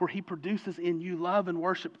 where He produces in you love and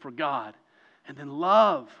worship for God, and then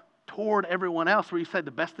love toward everyone else, where you say,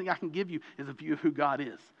 the best thing I can give you is a view of who God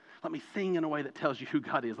is. Let me sing in a way that tells you who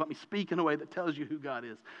God is. Let me speak in a way that tells you who God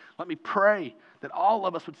is. Let me pray that all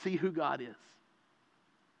of us would see who God is.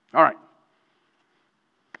 All right.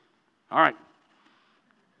 All right.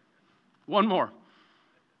 One more.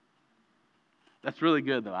 That's really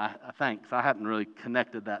good, though. I thanks. I hadn't really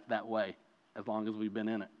connected that way as long as we've been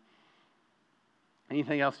in it.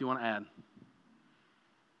 Anything else you want to add?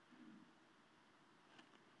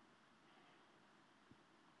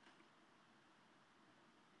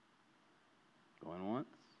 Going once?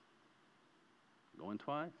 Going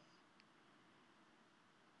twice?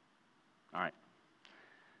 All right.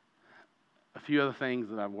 A few other things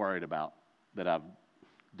that I've worried about that I've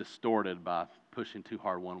distorted by pushing too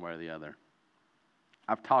hard one way or the other.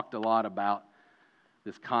 I've talked a lot about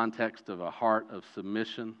this context of a heart of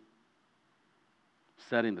submission,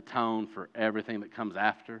 setting the tone for everything that comes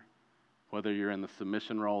after, whether you're in the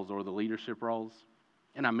submission roles or the leadership roles.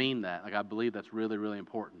 And I mean that. Like, I believe that's really, really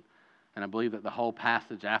important. And I believe that the whole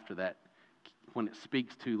passage after that, when it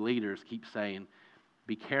speaks to leaders, keeps saying,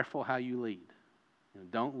 be careful how you lead.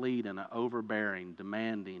 Don't lead in an overbearing,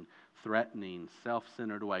 demanding, threatening,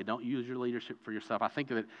 self-centered way. Don't use your leadership for yourself. I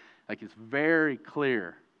think of it like it's very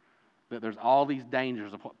clear that there's all these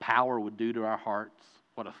dangers of what power would do to our hearts,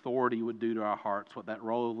 what authority would do to our hearts, what that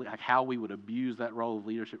role, like how we would abuse that role of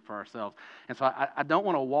leadership for ourselves. And so I don't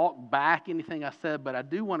want to walk back anything I said, but I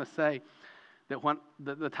do want to say that when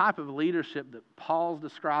the type of leadership that Paul's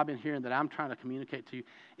describing here and that I'm trying to communicate to you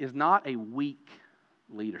is not a weak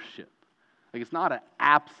leadership. Like, it's not an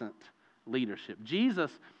absent leadership.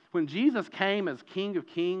 When Jesus came as King of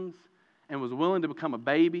Kings and was willing to become a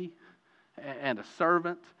baby and a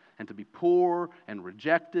servant and to be poor and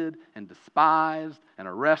rejected and despised and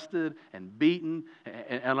arrested and beaten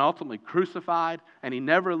and ultimately crucified, and he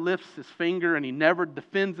never lifts his finger and he never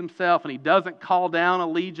defends himself and he doesn't call down a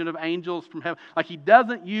legion of angels from heaven, like he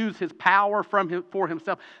doesn't use his power for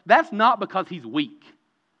himself, that's not because he's weak.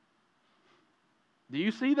 Do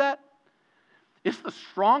you see that? It's the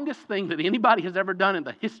strongest thing that anybody has ever done in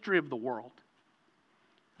the history of the world.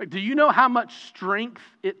 Like, do you know how much strength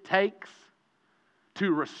it takes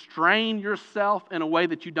to restrain yourself in a way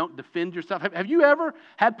that you don't defend yourself? Have you ever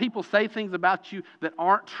had people say things about you that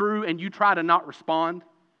aren't true and you try to not respond?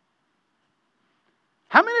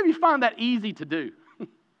 How many of you find that easy to do?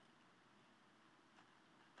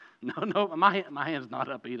 No, my hand's not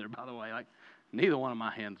up either, by the way. Like, neither one of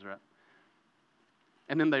my hands are up.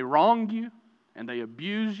 And then they wrong you, and they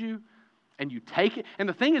abuse you, and you take it. And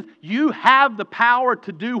the thing is, you have the power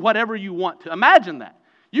to do whatever you want to. Imagine that.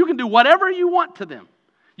 You can do whatever you want to them.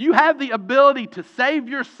 You have the ability to save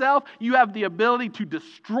yourself. You have the ability to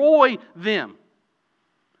destroy them.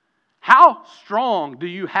 How strong do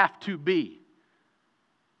you have to be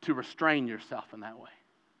to restrain yourself in that way?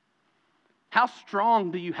 How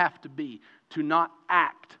strong do you have to be to not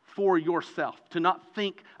act for yourself, to not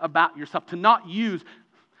think about yourself, to not use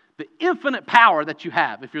the infinite power that you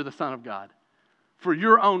have, if you're the Son of God, for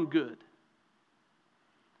your own good?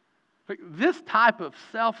 This type of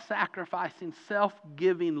self-sacrificing,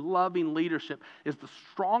 self-giving, loving leadership is the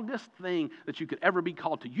strongest thing that you could ever be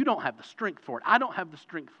called to. You don't have the strength for it. I don't have the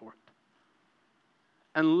strength for it.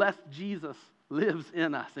 Unless Jesus lives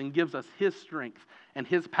in us and gives us His strength and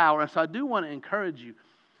His power. And so I do want to encourage you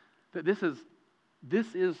that this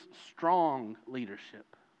is strong leadership.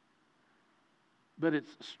 But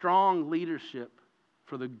it's strong leadership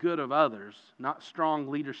for the good of others, not strong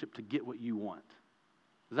leadership to get what you want.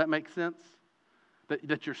 Does that make sense?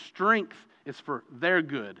 That your strength is for their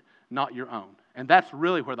good, not your own. And that's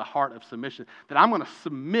really where the heart of submission, that I'm going to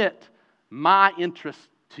submit my interests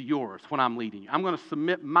to yours when I'm leading you. I'm going to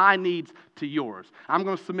submit my needs to yours. I'm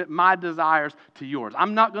going to submit my desires to yours.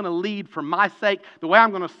 I'm not going to lead for my sake. The way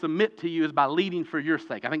I'm going to submit to you is by leading for your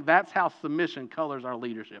sake. I think that's how submission colors our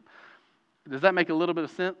leadership. Does that make a little bit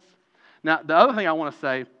of sense? Now, the other thing I want to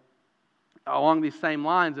say along these same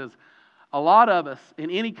lines is a lot of us in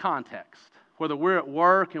any context, whether we're at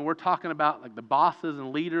work and we're talking about like the bosses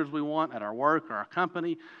and leaders we want at our work or our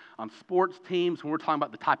company, on sports teams when we're talking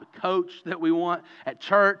about the type of coach that we want, at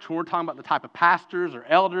church when we're talking about the type of pastors or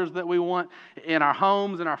elders that we want, in our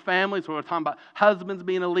homes and our families when we're talking about husbands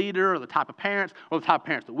being a leader or the type of parents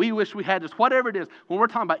that we wish we had, just whatever it is, when we're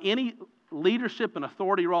talking about any leadership and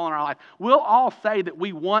authority role in our life, we'll all say that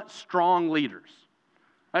we want strong leaders.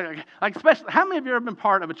 Like especially, how many of you have been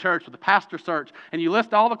part of a church with a pastor search and you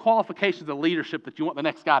list all the qualifications of leadership that you want the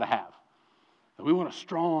next guy to have? We want a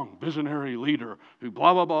strong, visionary leader who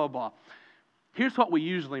blah, blah, blah, blah. Here's what we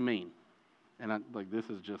usually mean. And this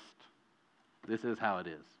is how it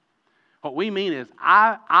is. What we mean is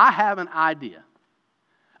I have an idea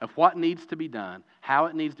of what needs to be done, how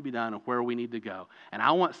it needs to be done, and where we need to go. And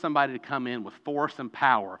I want somebody to come in with force and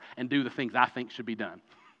power and do the things I think should be done.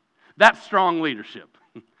 That's strong leadership.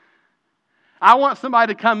 I want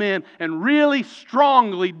somebody to come in and really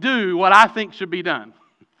strongly do what I think should be done.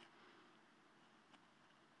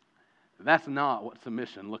 That's not what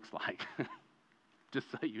submission looks like,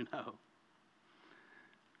 just so you know.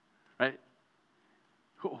 Right?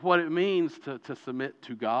 What it means to submit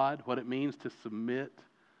to God, what it means to submit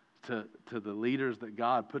to the leaders that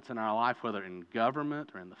God puts in our life, whether in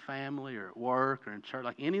government or in the family or at work or in church,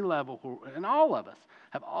 like any level, and all of us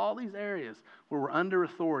have all these areas where we're under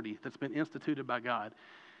authority that's been instituted by God.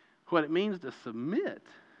 What it means to submit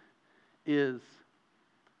is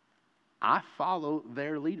I follow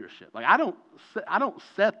their leadership. Like I don't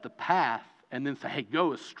set the path and then say, hey,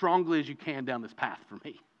 go as strongly as you can down this path for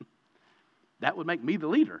me. That would make me the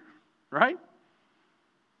leader, right?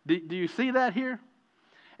 Do you see that here?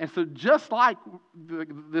 And so just like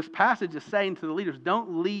this passage is saying to the leaders,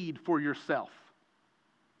 don't lead for yourself.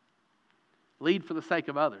 Lead for the sake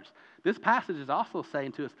of others. This passage is also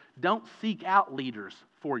saying to us, don't seek out leaders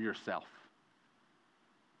for yourself.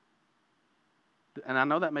 And I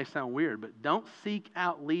know that may sound weird, but don't seek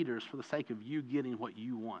out leaders for the sake of you getting what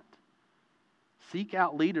you want. Seek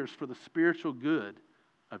out leaders for the spiritual good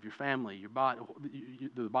of your family, your body,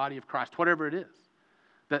 the body of Christ, whatever it is.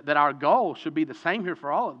 That our goal should be the same here for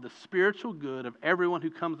all of the spiritual good of everyone who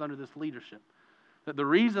comes under this leadership. That the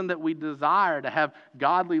reason that we desire to have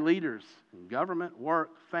godly leaders in government,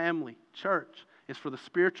 work, family, church, is for the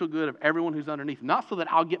spiritual good of everyone who's underneath. Not so that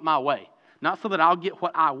I'll get my way, not so that I'll get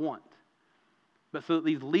what I want, but so that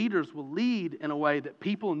these leaders will lead in a way that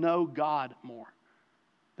people know God more.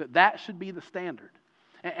 That should be the standard.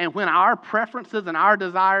 And when our preferences and our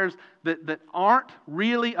desires that aren't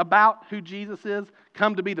really about who Jesus is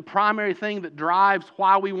come to be the primary thing that drives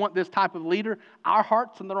why we want this type of leader, our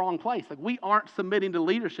heart's in the wrong place. Like we aren't submitting to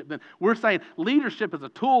leadership then. We're saying leadership is a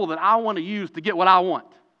tool that I want to use to get what I want.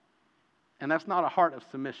 And that's not a heart of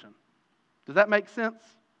submission. Does that make sense?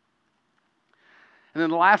 And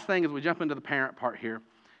then the last thing as we jump into the parent part here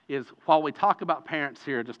is while we talk about parents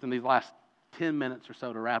here just in these last 10 minutes or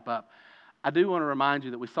so to wrap up, I do want to remind you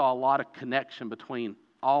that we saw a lot of connection between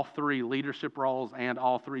all three leadership roles and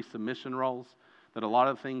all three submission roles, that a lot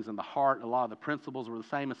of the things in the heart, a lot of the principles were the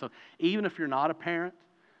same. And so even if you're not a parent,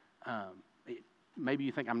 maybe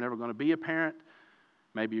you think I'm never going to be a parent,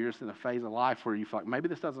 maybe you're just in a phase of life where you feel like maybe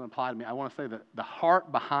this doesn't apply to me. I want to say that the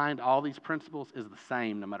heart behind all these principles is the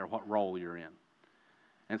same no matter what role you're in.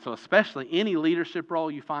 And so especially any leadership role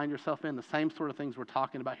you find yourself in, the same sort of things we're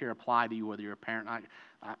talking about here apply to you, whether you're a parent.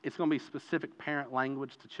 It's going to be specific parent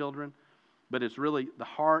language to children, but it's really the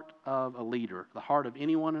heart of a leader, the heart of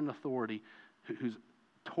anyone in authority who's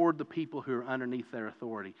toward the people who are underneath their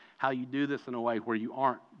authority. How you do this in a way where you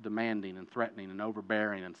aren't demanding and threatening and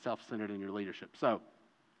overbearing and self-centered in your leadership. So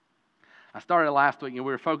I started last week and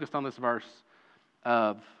we were focused on this verse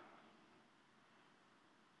of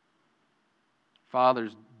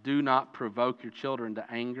fathers, do not provoke your children to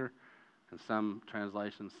anger. And some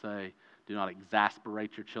translations say, do not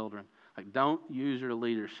exasperate your children. Like, don't use your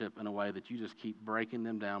leadership in a way that you just keep breaking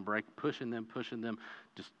them down, pushing them,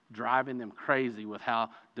 just driving them crazy with how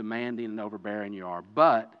demanding and overbearing you are.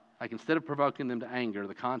 But, like, instead of provoking them to anger,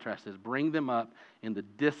 the contrast is bring them up in the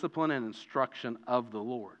discipline and instruction of the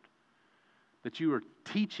Lord. That you are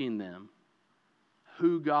teaching them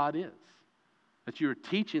who God is. That you are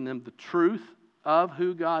teaching them the truth of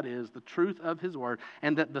who God is, the truth of His Word,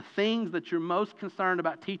 and that the things that you're most concerned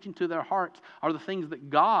about teaching to their hearts are the things that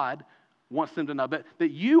God wants them to know. That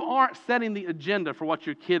you aren't setting the agenda for what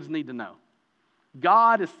your kids need to know.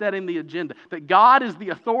 God is setting the agenda. That God is the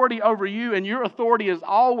authority over you, and your authority is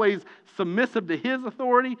always submissive to His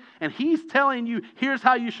authority, and He's telling you, here's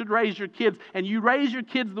how you should raise your kids, and you raise your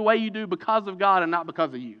kids the way you do because of God and not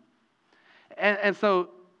because of you. And so,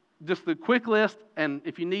 just the quick list, and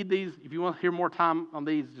if you need these, if you want to hear more time on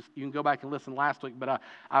these, you can go back and listen last week. But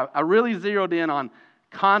I really zeroed in on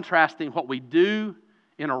contrasting what we do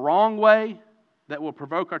in a wrong way that will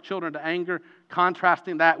provoke our children to anger,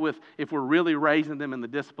 contrasting that with if we're really raising them in the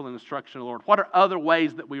discipline and instruction of the Lord. What are other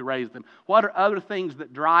ways that we raise them? What are other things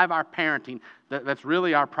that drive our parenting that's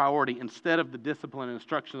really our priority instead of the discipline and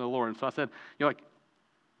instruction of the Lord? And so I said,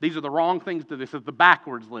 these are the wrong things to do. This is the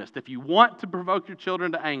backwards list. If you want to provoke your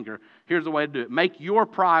children to anger, here's the way to do it. Make your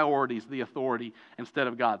priorities the authority instead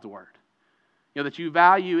of God's Word. That you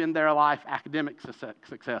value in their life academic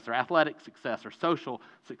success or athletic success or social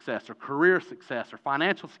success or career success or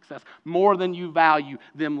financial success more than you value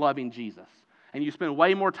them loving Jesus. And you spend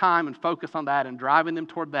way more time and focus on that and driving them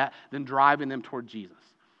toward that than driving them toward Jesus.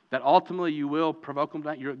 that ultimately you will provoke them,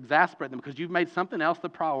 you exasperate them because you've made something else the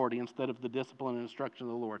priority instead of the discipline and instruction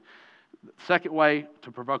of the Lord. Second way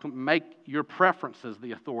to provoke them, make your preferences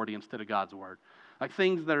the authority instead of God's word. Like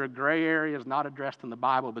things that are gray areas, not addressed in the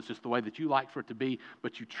Bible, but it's just the way that you like for it to be,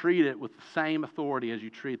 but you treat it with the same authority as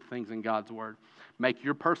you treat things in God's word. Make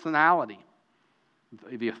your personality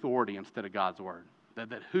the authority instead of God's word.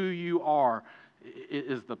 That who you are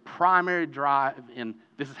is the primary drive in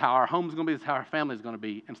this is how our home's going to be, this is how our family's going to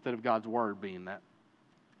be, instead of God's word being that.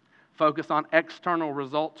 Focus on external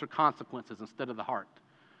results or consequences instead of the heart.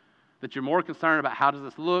 That you're more concerned about how does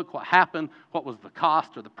this look, what happened, what was the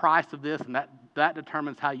cost or the price of this, and that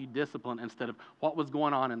determines how you discipline instead of what was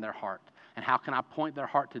going on in their heart. And how can I point their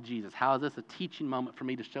heart to Jesus? How is this a teaching moment for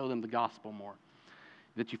me to show them the gospel more?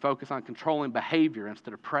 That you focus on controlling behavior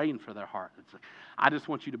instead of praying for their heart. It's like, I just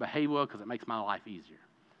want you to behave well because it makes my life easier.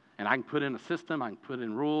 And I can put in a system, I can put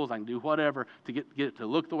in rules, I can do whatever to get it to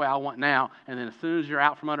look the way I want now. And then as soon as you're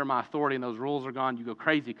out from under my authority and those rules are gone, you go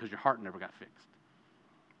crazy because your heart never got fixed.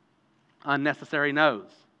 Unnecessary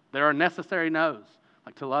no's. There are necessary no's.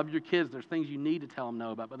 Like to love your kids, there's things you need to tell them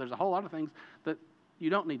no about, but there's a whole lot of things that you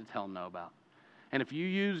don't need to tell them no about. And if you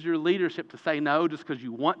use your leadership to say no just because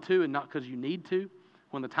you want to and not because you need to,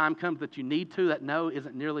 when the time comes that you need to, that no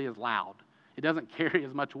isn't nearly as loud. It doesn't carry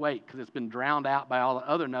as much weight because it's been drowned out by all the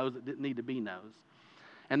other no's that didn't need to be no's.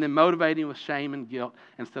 And then motivating with shame and guilt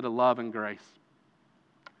instead of love and grace.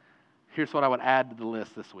 Here's what I would add to the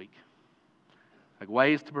list this week. Like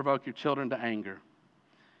ways to provoke your children to anger.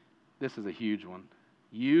 This is a huge one.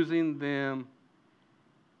 Using them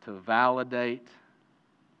to validate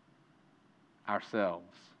ourselves.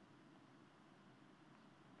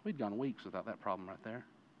 We'd gone weeks without that problem right there.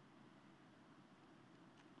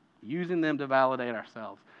 Using them to validate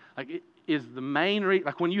ourselves. Like it is the main reason,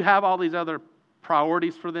 like when you have all these other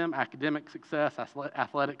priorities for them, academic success,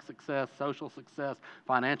 athletic success, social success,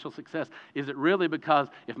 financial success, is it really because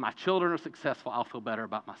if my children are successful, I'll feel better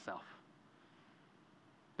about myself?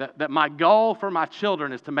 That my goal for my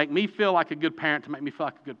children is to make me feel like a good parent, to make me feel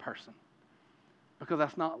like a good person. Because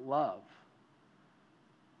that's not love.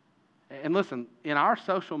 And listen, in our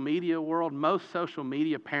social media world, most social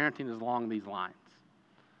media parenting is along these lines.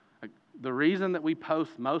 Like the reason that we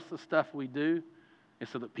post most of the stuff we do is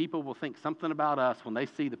so that people will think something about us when they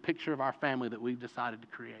see the picture of our family that we've decided to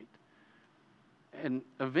create. And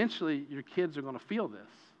eventually, your kids are going to feel this.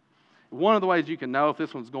 One of the ways you can know if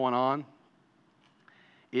this one's going on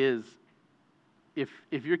is if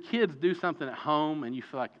your kids do something at home and you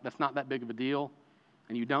feel like that's not that big of a deal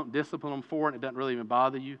and you don't discipline them for it, and it doesn't really even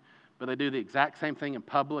bother you, but they do the exact same thing in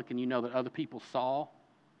public and you know that other people saw,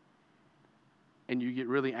 and you get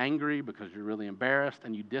really angry because you're really embarrassed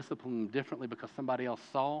and you discipline them differently because somebody else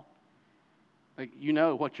saw, like you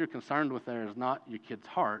know what you're concerned with there is not your kid's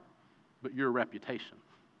heart, but your reputation.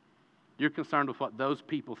 You're concerned with what those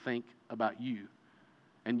people think about you,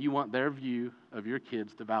 and you want their view of your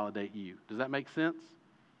kids to validate you. Does that make sense?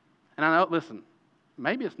 And I know, listen,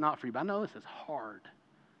 maybe it's not for you, but I know this is hard.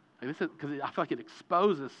 Like this is because I feel like it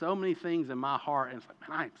exposes so many things in my heart, and it's like,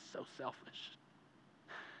 man, I am so selfish.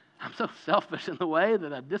 I'm so selfish in the way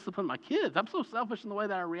that I discipline my kids. I'm so selfish in the way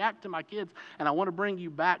that I react to my kids. And I want to bring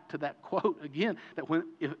you back to that quote again, that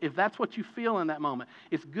if that's what you feel in that moment,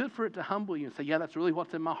 it's good for it to humble you and say, yeah, that's really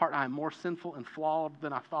what's in my heart. I am more sinful and flawed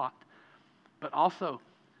than I thought. But also,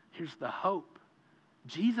 here's the hope.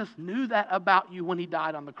 Jesus knew that about you when he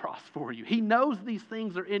died on the cross for you. He knows these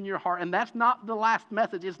things are in your heart. And that's not the last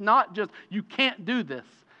message. It's not just, you can't do this.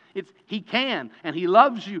 It's he can, and he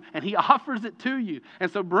loves you, and he offers it to you.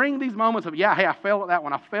 And so bring these moments of, yeah, hey, I failed at that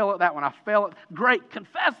one, I failed at that one, I failed at, great,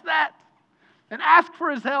 confess that. And ask for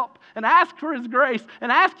his help, and ask for his grace,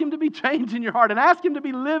 and ask him to be changing your heart, and ask him to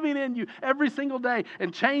be living in you every single day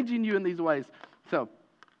and changing you in these ways. So,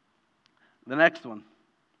 the next one,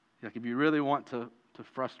 like if you really want to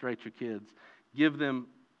frustrate your kids, give them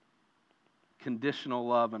conditional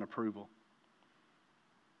love and approval.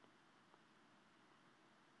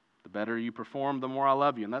 The better you perform, the more I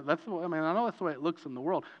love you. And that's the way, I know that's the way it looks in the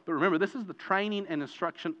world. But remember, this is the training and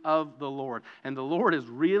instruction of the Lord. And the Lord is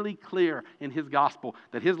really clear in his gospel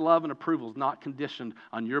that his love and approval is not conditioned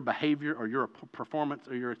on your behavior or your performance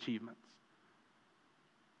or your achievements.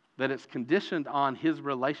 That it's conditioned on his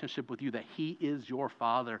relationship with you, that he is your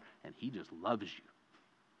Father and he just loves you.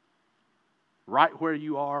 Right where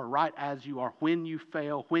you are, right as you are, when you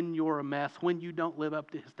fail, when you're a mess, when you don't live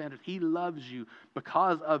up to his standards. He loves you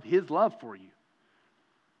because of his love for you.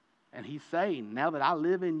 And he's saying, now that I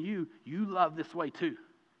live in you, you love this way too.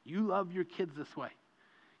 You love your kids this way.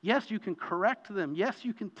 Yes, you can correct them. Yes,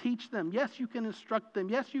 you can teach them. Yes, you can instruct them.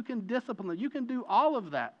 Yes, you can discipline them. You can do all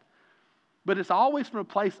of that. But it's always from a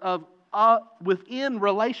place of within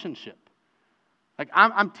relationship. Like,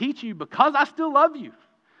 I'm teaching you because I still love you.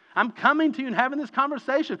 I'm coming to you and having this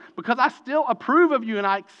conversation because I still approve of you and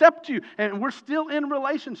I accept you and we're still in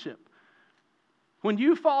relationship. When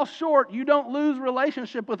you fall short, you don't lose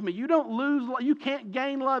relationship with me. You can't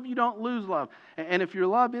gain love, you don't lose love. And if your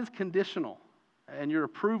love is conditional and your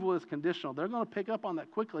approval is conditional, they're going to pick up on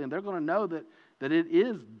that quickly and they're going to know that it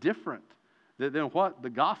is different than what the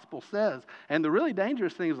gospel says. And the really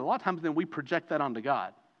dangerous thing is a lot of times then we project that onto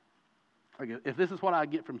God. Like, if this is what I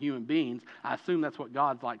get from human beings, I assume that's what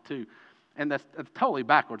God's like too. And that's totally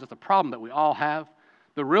backwards. It's a problem that we all have.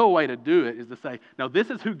 The real way to do it is to say, no, this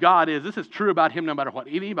is who God is. This is true about Him no matter what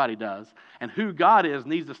anybody does. And who God is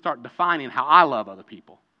needs to start defining how I love other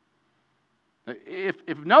people.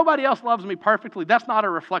 If nobody else loves me perfectly, that's not a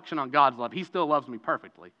reflection on God's love. He still loves me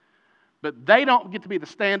perfectly. But they don't get to be the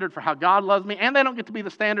standard for how God loves me, and they don't get to be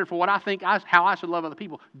the standard for what I think how I should love other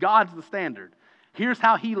people. God's the standard. Here's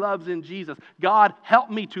how He loves in Jesus. God, help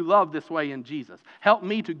me to love this way in Jesus. Help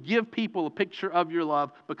me to give people a picture of your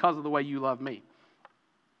love because of the way you love me.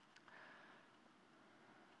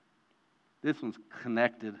 This one's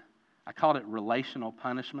connected. I called it relational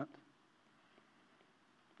punishment.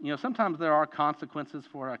 You know, sometimes there are consequences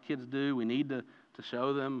for what our kids do. We need to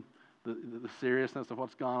show them the seriousness of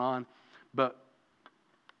what's going on. But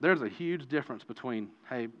there's a huge difference between,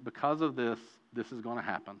 hey, because of this, this is going to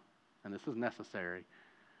happen, and this is necessary.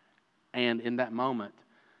 And in that moment,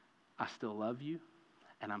 I still love you,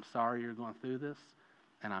 and I'm sorry you're going through this,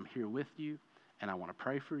 and I'm here with you, and I want to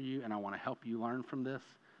pray for you, and I want to help you learn from this.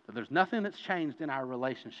 That there's nothing that's changed in our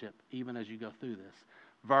relationship, even as you go through this.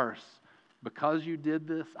 Verse, because you did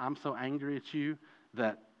this, I'm so angry at you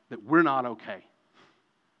that we're not okay.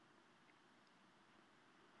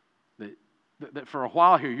 That for a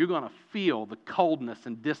while here, you're going to feel the coldness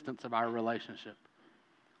and distance of our relationship.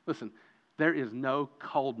 Listen, there is no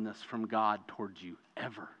coldness from God towards you,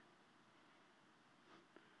 ever.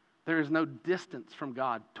 There is no distance from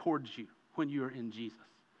God towards you when you are in Jesus.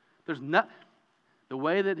 The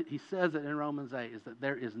way that he says it in Romans 8 is that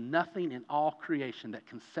there is nothing in all creation that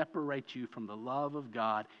can separate you from the love of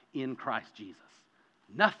God in Christ Jesus.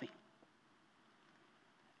 Nothing.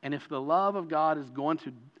 And if the love of God is going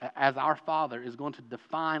to, as our Father, is going to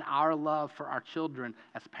define our love for our children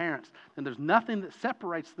as parents, then there's nothing that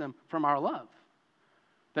separates them from our love.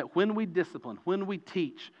 That when we discipline, when we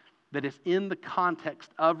teach, that it's in the context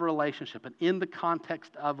of relationship and in the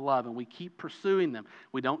context of love, and we keep pursuing them.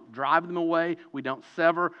 We don't drive them away. We don't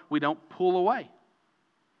sever. We don't pull away.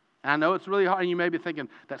 And I know it's really hard, and you may be thinking,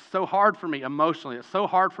 that's so hard for me emotionally. It's so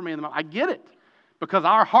hard for me in the moment. I get it. Because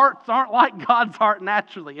our hearts aren't like God's heart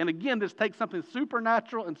naturally. And again, this takes something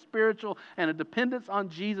supernatural and spiritual and a dependence on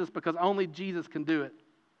Jesus because only Jesus can do it.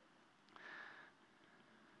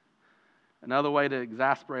 Another way to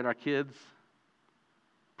exasperate our kids,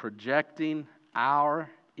 projecting our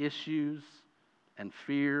issues and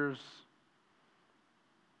fears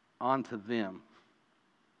onto them.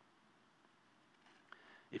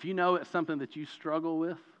 If you know it's something that you struggle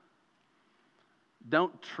with,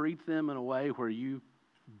 don't treat them in a way where you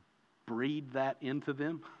breed that into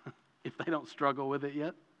them if they don't struggle with it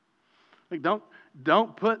yet. Like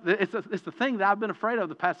don't put, it's the thing that I've been afraid of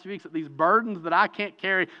the past few weeks, that these burdens that I can't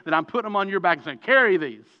carry, that I'm putting them on your back and saying, carry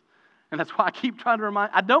these. And that's why I keep trying to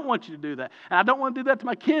remind, I don't want you to do that. And I don't want to do that to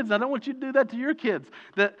my kids. I don't want you to do that to your kids.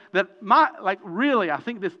 Really, I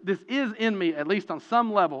think this is in me, at least on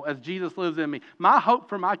some level, as Jesus lives in me. My hope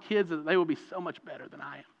for my kids is that they will be so much better than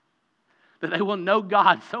I am. That they will know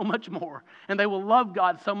God so much more, and they will love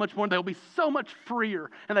God so much more, and they will be so much freer,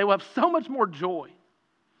 and they will have so much more joy.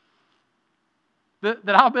 That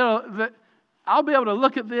I'll be able to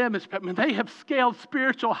look at them and they have scaled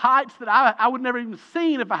spiritual heights that I would never even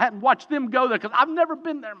seen if I hadn't watched them go there, because I've never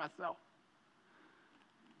been there myself.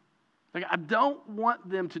 Like, I don't want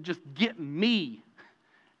them to just get me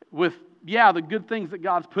with, the good things that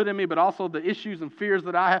God's put in me, but also the issues and fears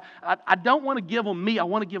that I have. I don't want to give them me. I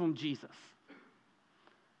want to give them Jesus.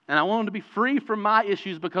 And I want them to be free from my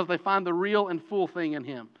issues because they find the real and full thing in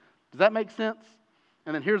Him. Does that make sense?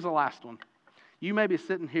 And then here's the last one. You may be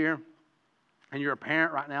sitting here and you're a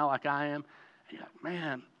parent right now like I am, and you're like,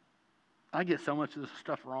 man, I get so much of this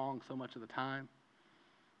stuff wrong so much of the time.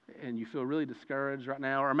 And you feel really discouraged right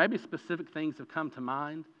now, or maybe specific things have come to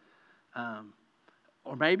mind.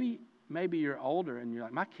 Or maybe you're older and you're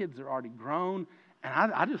like, my kids are already grown,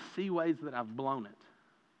 and I just see ways that I've blown it.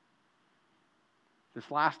 This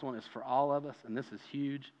last one is for all of us, and this is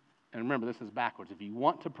huge. And remember, this is backwards. If you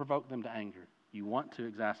want to provoke them to anger, you want to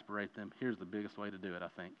exasperate them, here's the biggest way to do it, I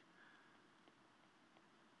think.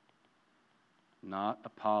 not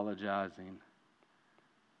apologizing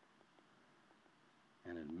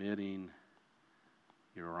and admitting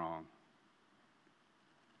you're wrong.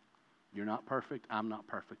 You're not perfect. I'm not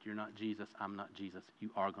perfect. You're not Jesus. I'm not Jesus. You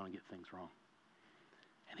are going to get things wrong.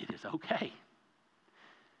 And it is okay,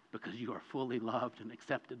 because you are fully loved and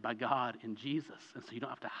accepted by God in Jesus. And so you don't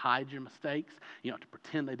have to hide your mistakes. You don't have to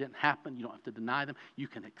pretend they didn't happen. You don't have to deny them. You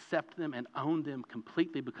can accept them and own them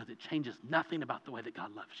completely, because it changes nothing about the way that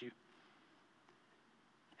God loves you.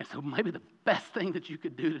 And so maybe the best thing that you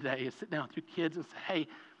could do today is sit down with your kids and say, hey,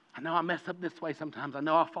 I know I mess up this way sometimes. I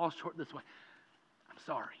know I fall short this way. I'm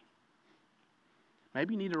sorry.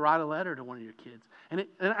 Maybe you need to write a letter to one of your kids. And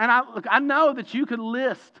I know that you could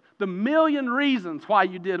list the million reasons why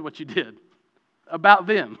you did what you did about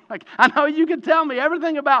them. Like, I know you could tell me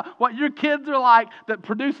everything about what your kids are like that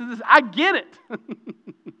produces this. I get it.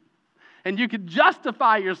 And you could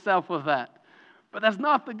justify yourself with that. But that's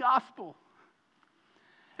not the gospel.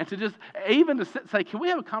 And to just, even to say, can we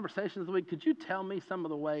have a conversation this week? Could you tell me some of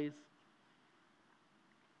the ways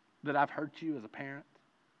that I've hurt you as a parent?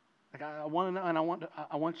 Like, I want to know, and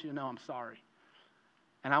I want you to know I'm sorry.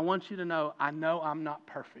 And I want you to know I'm not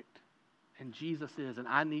perfect. And Jesus is, and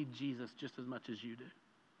I need Jesus just as much as you do.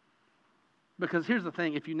 Because here's the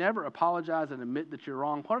thing, if you never apologize and admit that you're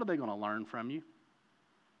wrong, what are they going to learn from you?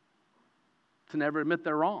 To never admit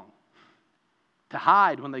they're wrong. To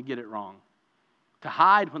hide when they get it wrong. To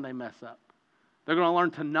hide when they mess up. They're going to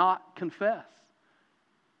learn to not confess.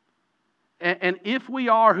 And if we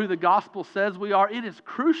are who the gospel says we are, it is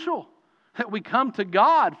crucial that we come to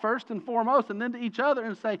God first and foremost, and then to each other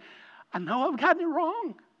and say, I know I've gotten it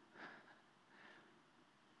wrong.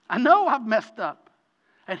 I know I've messed up.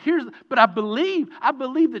 But I believe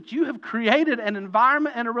that you have created an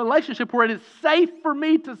environment and a relationship where it is safe for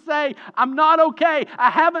me to say, I'm not okay. I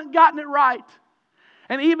haven't gotten it right.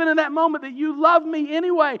 And even in that moment that you love me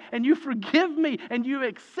anyway, and you forgive me, and you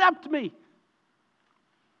accept me.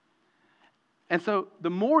 And so the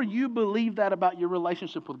more you believe that about your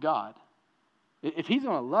relationship with God, if He's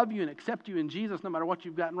going to love you and accept you in Jesus no matter what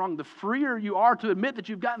you've gotten wrong, the freer you are to admit that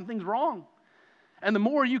you've gotten things wrong. And the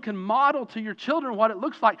more you can model to your children what it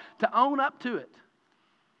looks like to own up to it.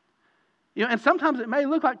 You know, and sometimes it may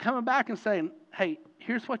look like coming back and saying, hey,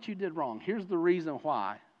 here's what you did wrong. Here's the reason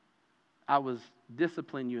why I was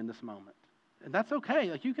disciplining you in this moment. And that's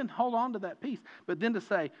okay. Like, you can hold on to that piece. But then to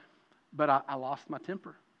say, but I lost my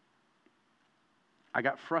temper. I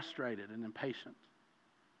got frustrated and impatient.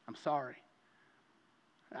 I'm sorry.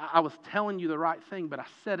 I was telling you the right thing, but I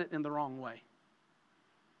said it in the wrong way.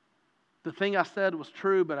 The thing I said was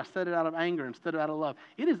true, but I said it out of anger instead of out of love.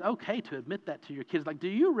 It is okay to admit that to your kids. Like, do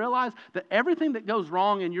you realize that everything that goes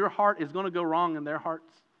wrong in your heart is going to go wrong in their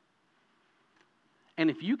hearts? And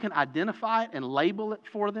if you can identify it and label it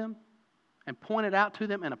for them and point it out to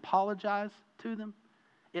them and apologize to them,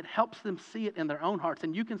 it helps them see it in their own hearts.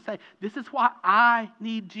 And you can say, this is why I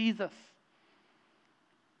need Jesus.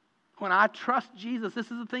 When I trust Jesus, this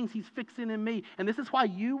is the things He's fixing in me. And this is why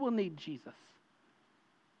you will need Jesus.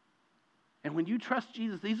 And when you trust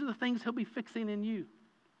Jesus, these are the things He'll be fixing in you.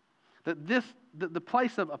 That the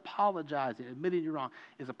place of apologizing, admitting you're wrong,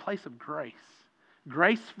 is a place of grace.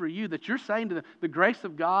 Grace for you, that you're saying to them, the grace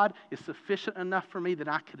of God is sufficient enough for me that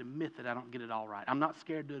I could admit that I don't get it all right. I'm not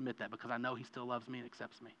scared to admit that because I know He still loves me and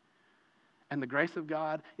accepts me. And the grace of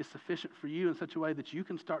God is sufficient for you in such a way that you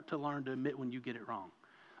can start to learn to admit when you get it wrong.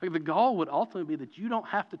 Like, the goal would ultimately be that you don't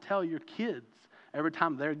have to tell your kids every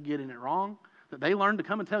time they're getting it wrong, that they learn to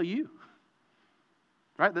come and tell you.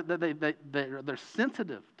 Right? They're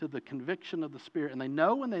sensitive to the conviction of the Spirit, and they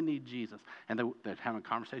know when they need Jesus. And they're having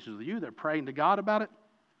conversations with you. They're praying to God about it.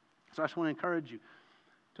 So I just want to encourage you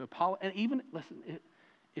to apologize. And even, listen,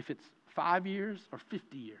 if it's 5 years or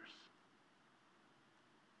 50 years,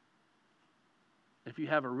 if you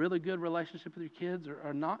have a really good relationship with your kids or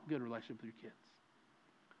a not good relationship with your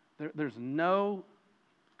kids, there's no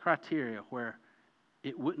criteria where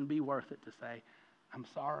it wouldn't be worth it to say, I'm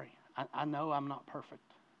sorry. I know I'm not perfect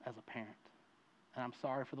as a parent, and I'm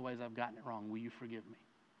sorry for the ways I've gotten it wrong. Will you forgive me?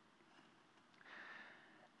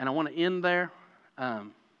 And I want to end there.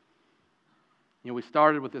 We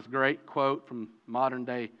started with this great quote from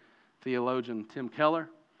modern-day theologian Tim Keller,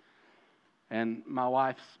 and my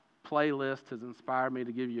wife's playlist has inspired me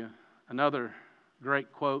to give you another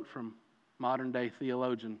great quote from modern-day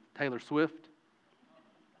theologian Taylor Swift.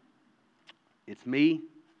 It's me.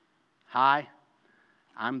 Hi.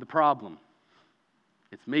 I'm the problem.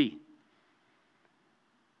 It's me.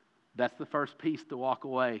 That's the first piece to walk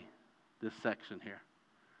away this section here.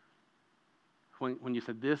 when you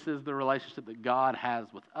said this is the relationship that God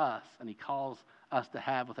has with us and he calls us to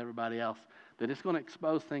have with everybody else, that it's going to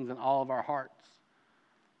expose things in all of our hearts.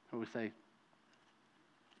 Where we say,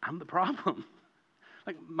 I'm the problem.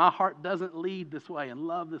 Like, my heart doesn't lead this way and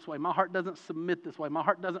love this way. My heart doesn't submit this way. My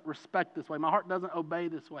heart doesn't respect this way. My heart doesn't obey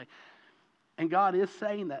this way. And God is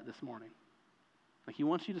saying that this morning. Like, he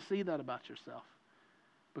wants you to see that about yourself.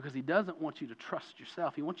 Because he doesn't want you to trust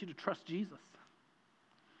yourself. He wants you to trust Jesus.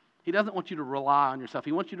 He doesn't want you to rely on yourself.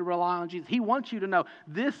 He wants you to rely on Jesus. He wants you to know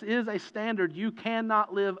this is a standard you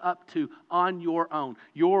cannot live up to on your own.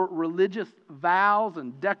 Your religious vows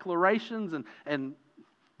and declarations and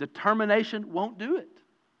determination won't do it.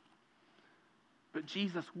 But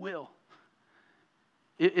Jesus will.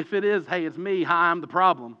 If it is, hey, it's me, hi, I'm the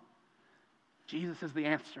problem, Jesus is the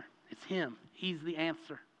answer. It's him. He's the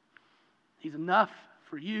answer. He's enough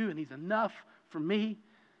for you and he's enough for me.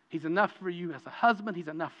 He's enough for you as a husband. He's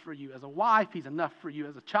enough for you as a wife. He's enough for you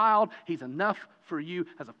as a child. He's enough for you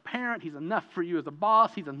as a parent. He's enough for you as a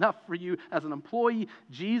boss. He's enough for you as an employee.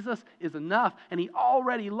 Jesus is enough, and he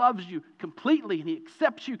already loves you completely, and he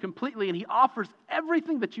accepts you completely, and he offers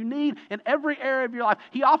everything that you need in every area of your life.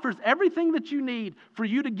 He offers everything that you need for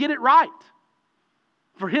you to get it right.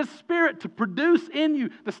 For his Spirit to produce in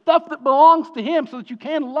you the stuff that belongs to him so that you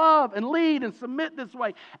can love and lead and submit this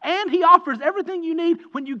way. And he offers everything you need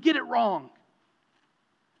when you get it wrong.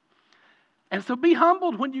 And so be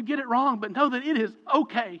humbled when you get it wrong, but know that it is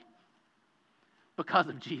okay because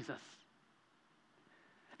of Jesus.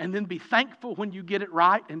 And then be thankful when you get it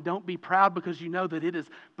right, and don't be proud because you know that it is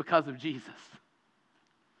because of Jesus.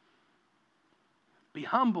 Be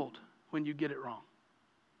humbled when you get it wrong.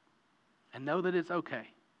 And know that it's okay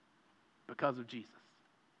because of Jesus.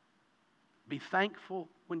 Be thankful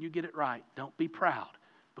when you get it right. Don't be proud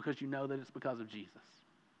because you know that it's because of Jesus.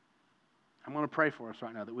 I'm going to pray for us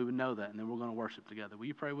right now that we would know that, and then we're going to worship together. Will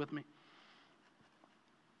you pray with me?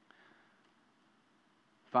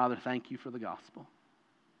 Father, thank you for the gospel.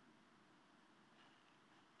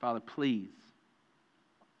 Father, please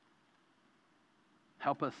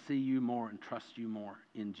help us see you more and trust you more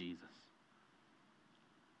in Jesus.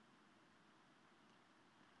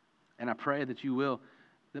 And I pray that you will,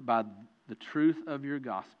 that by the truth of your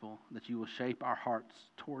gospel, that you will shape our hearts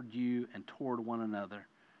toward you and toward one another,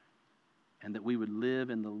 and that we would live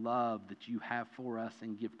in the love that you have for us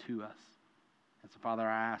and give to us. And so, Father,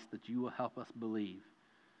 I ask that you will help us believe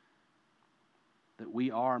that we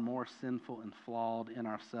are more sinful and flawed in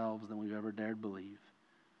ourselves than we've ever dared believe,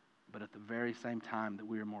 but at the very same time that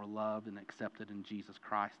we are more loved and accepted in Jesus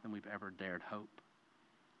Christ than we've ever dared hope.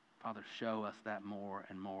 Father, show us that more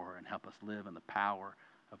and more and help us live in the power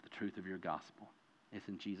of the truth of your gospel. It's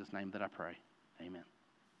in Jesus' name that I pray. Amen.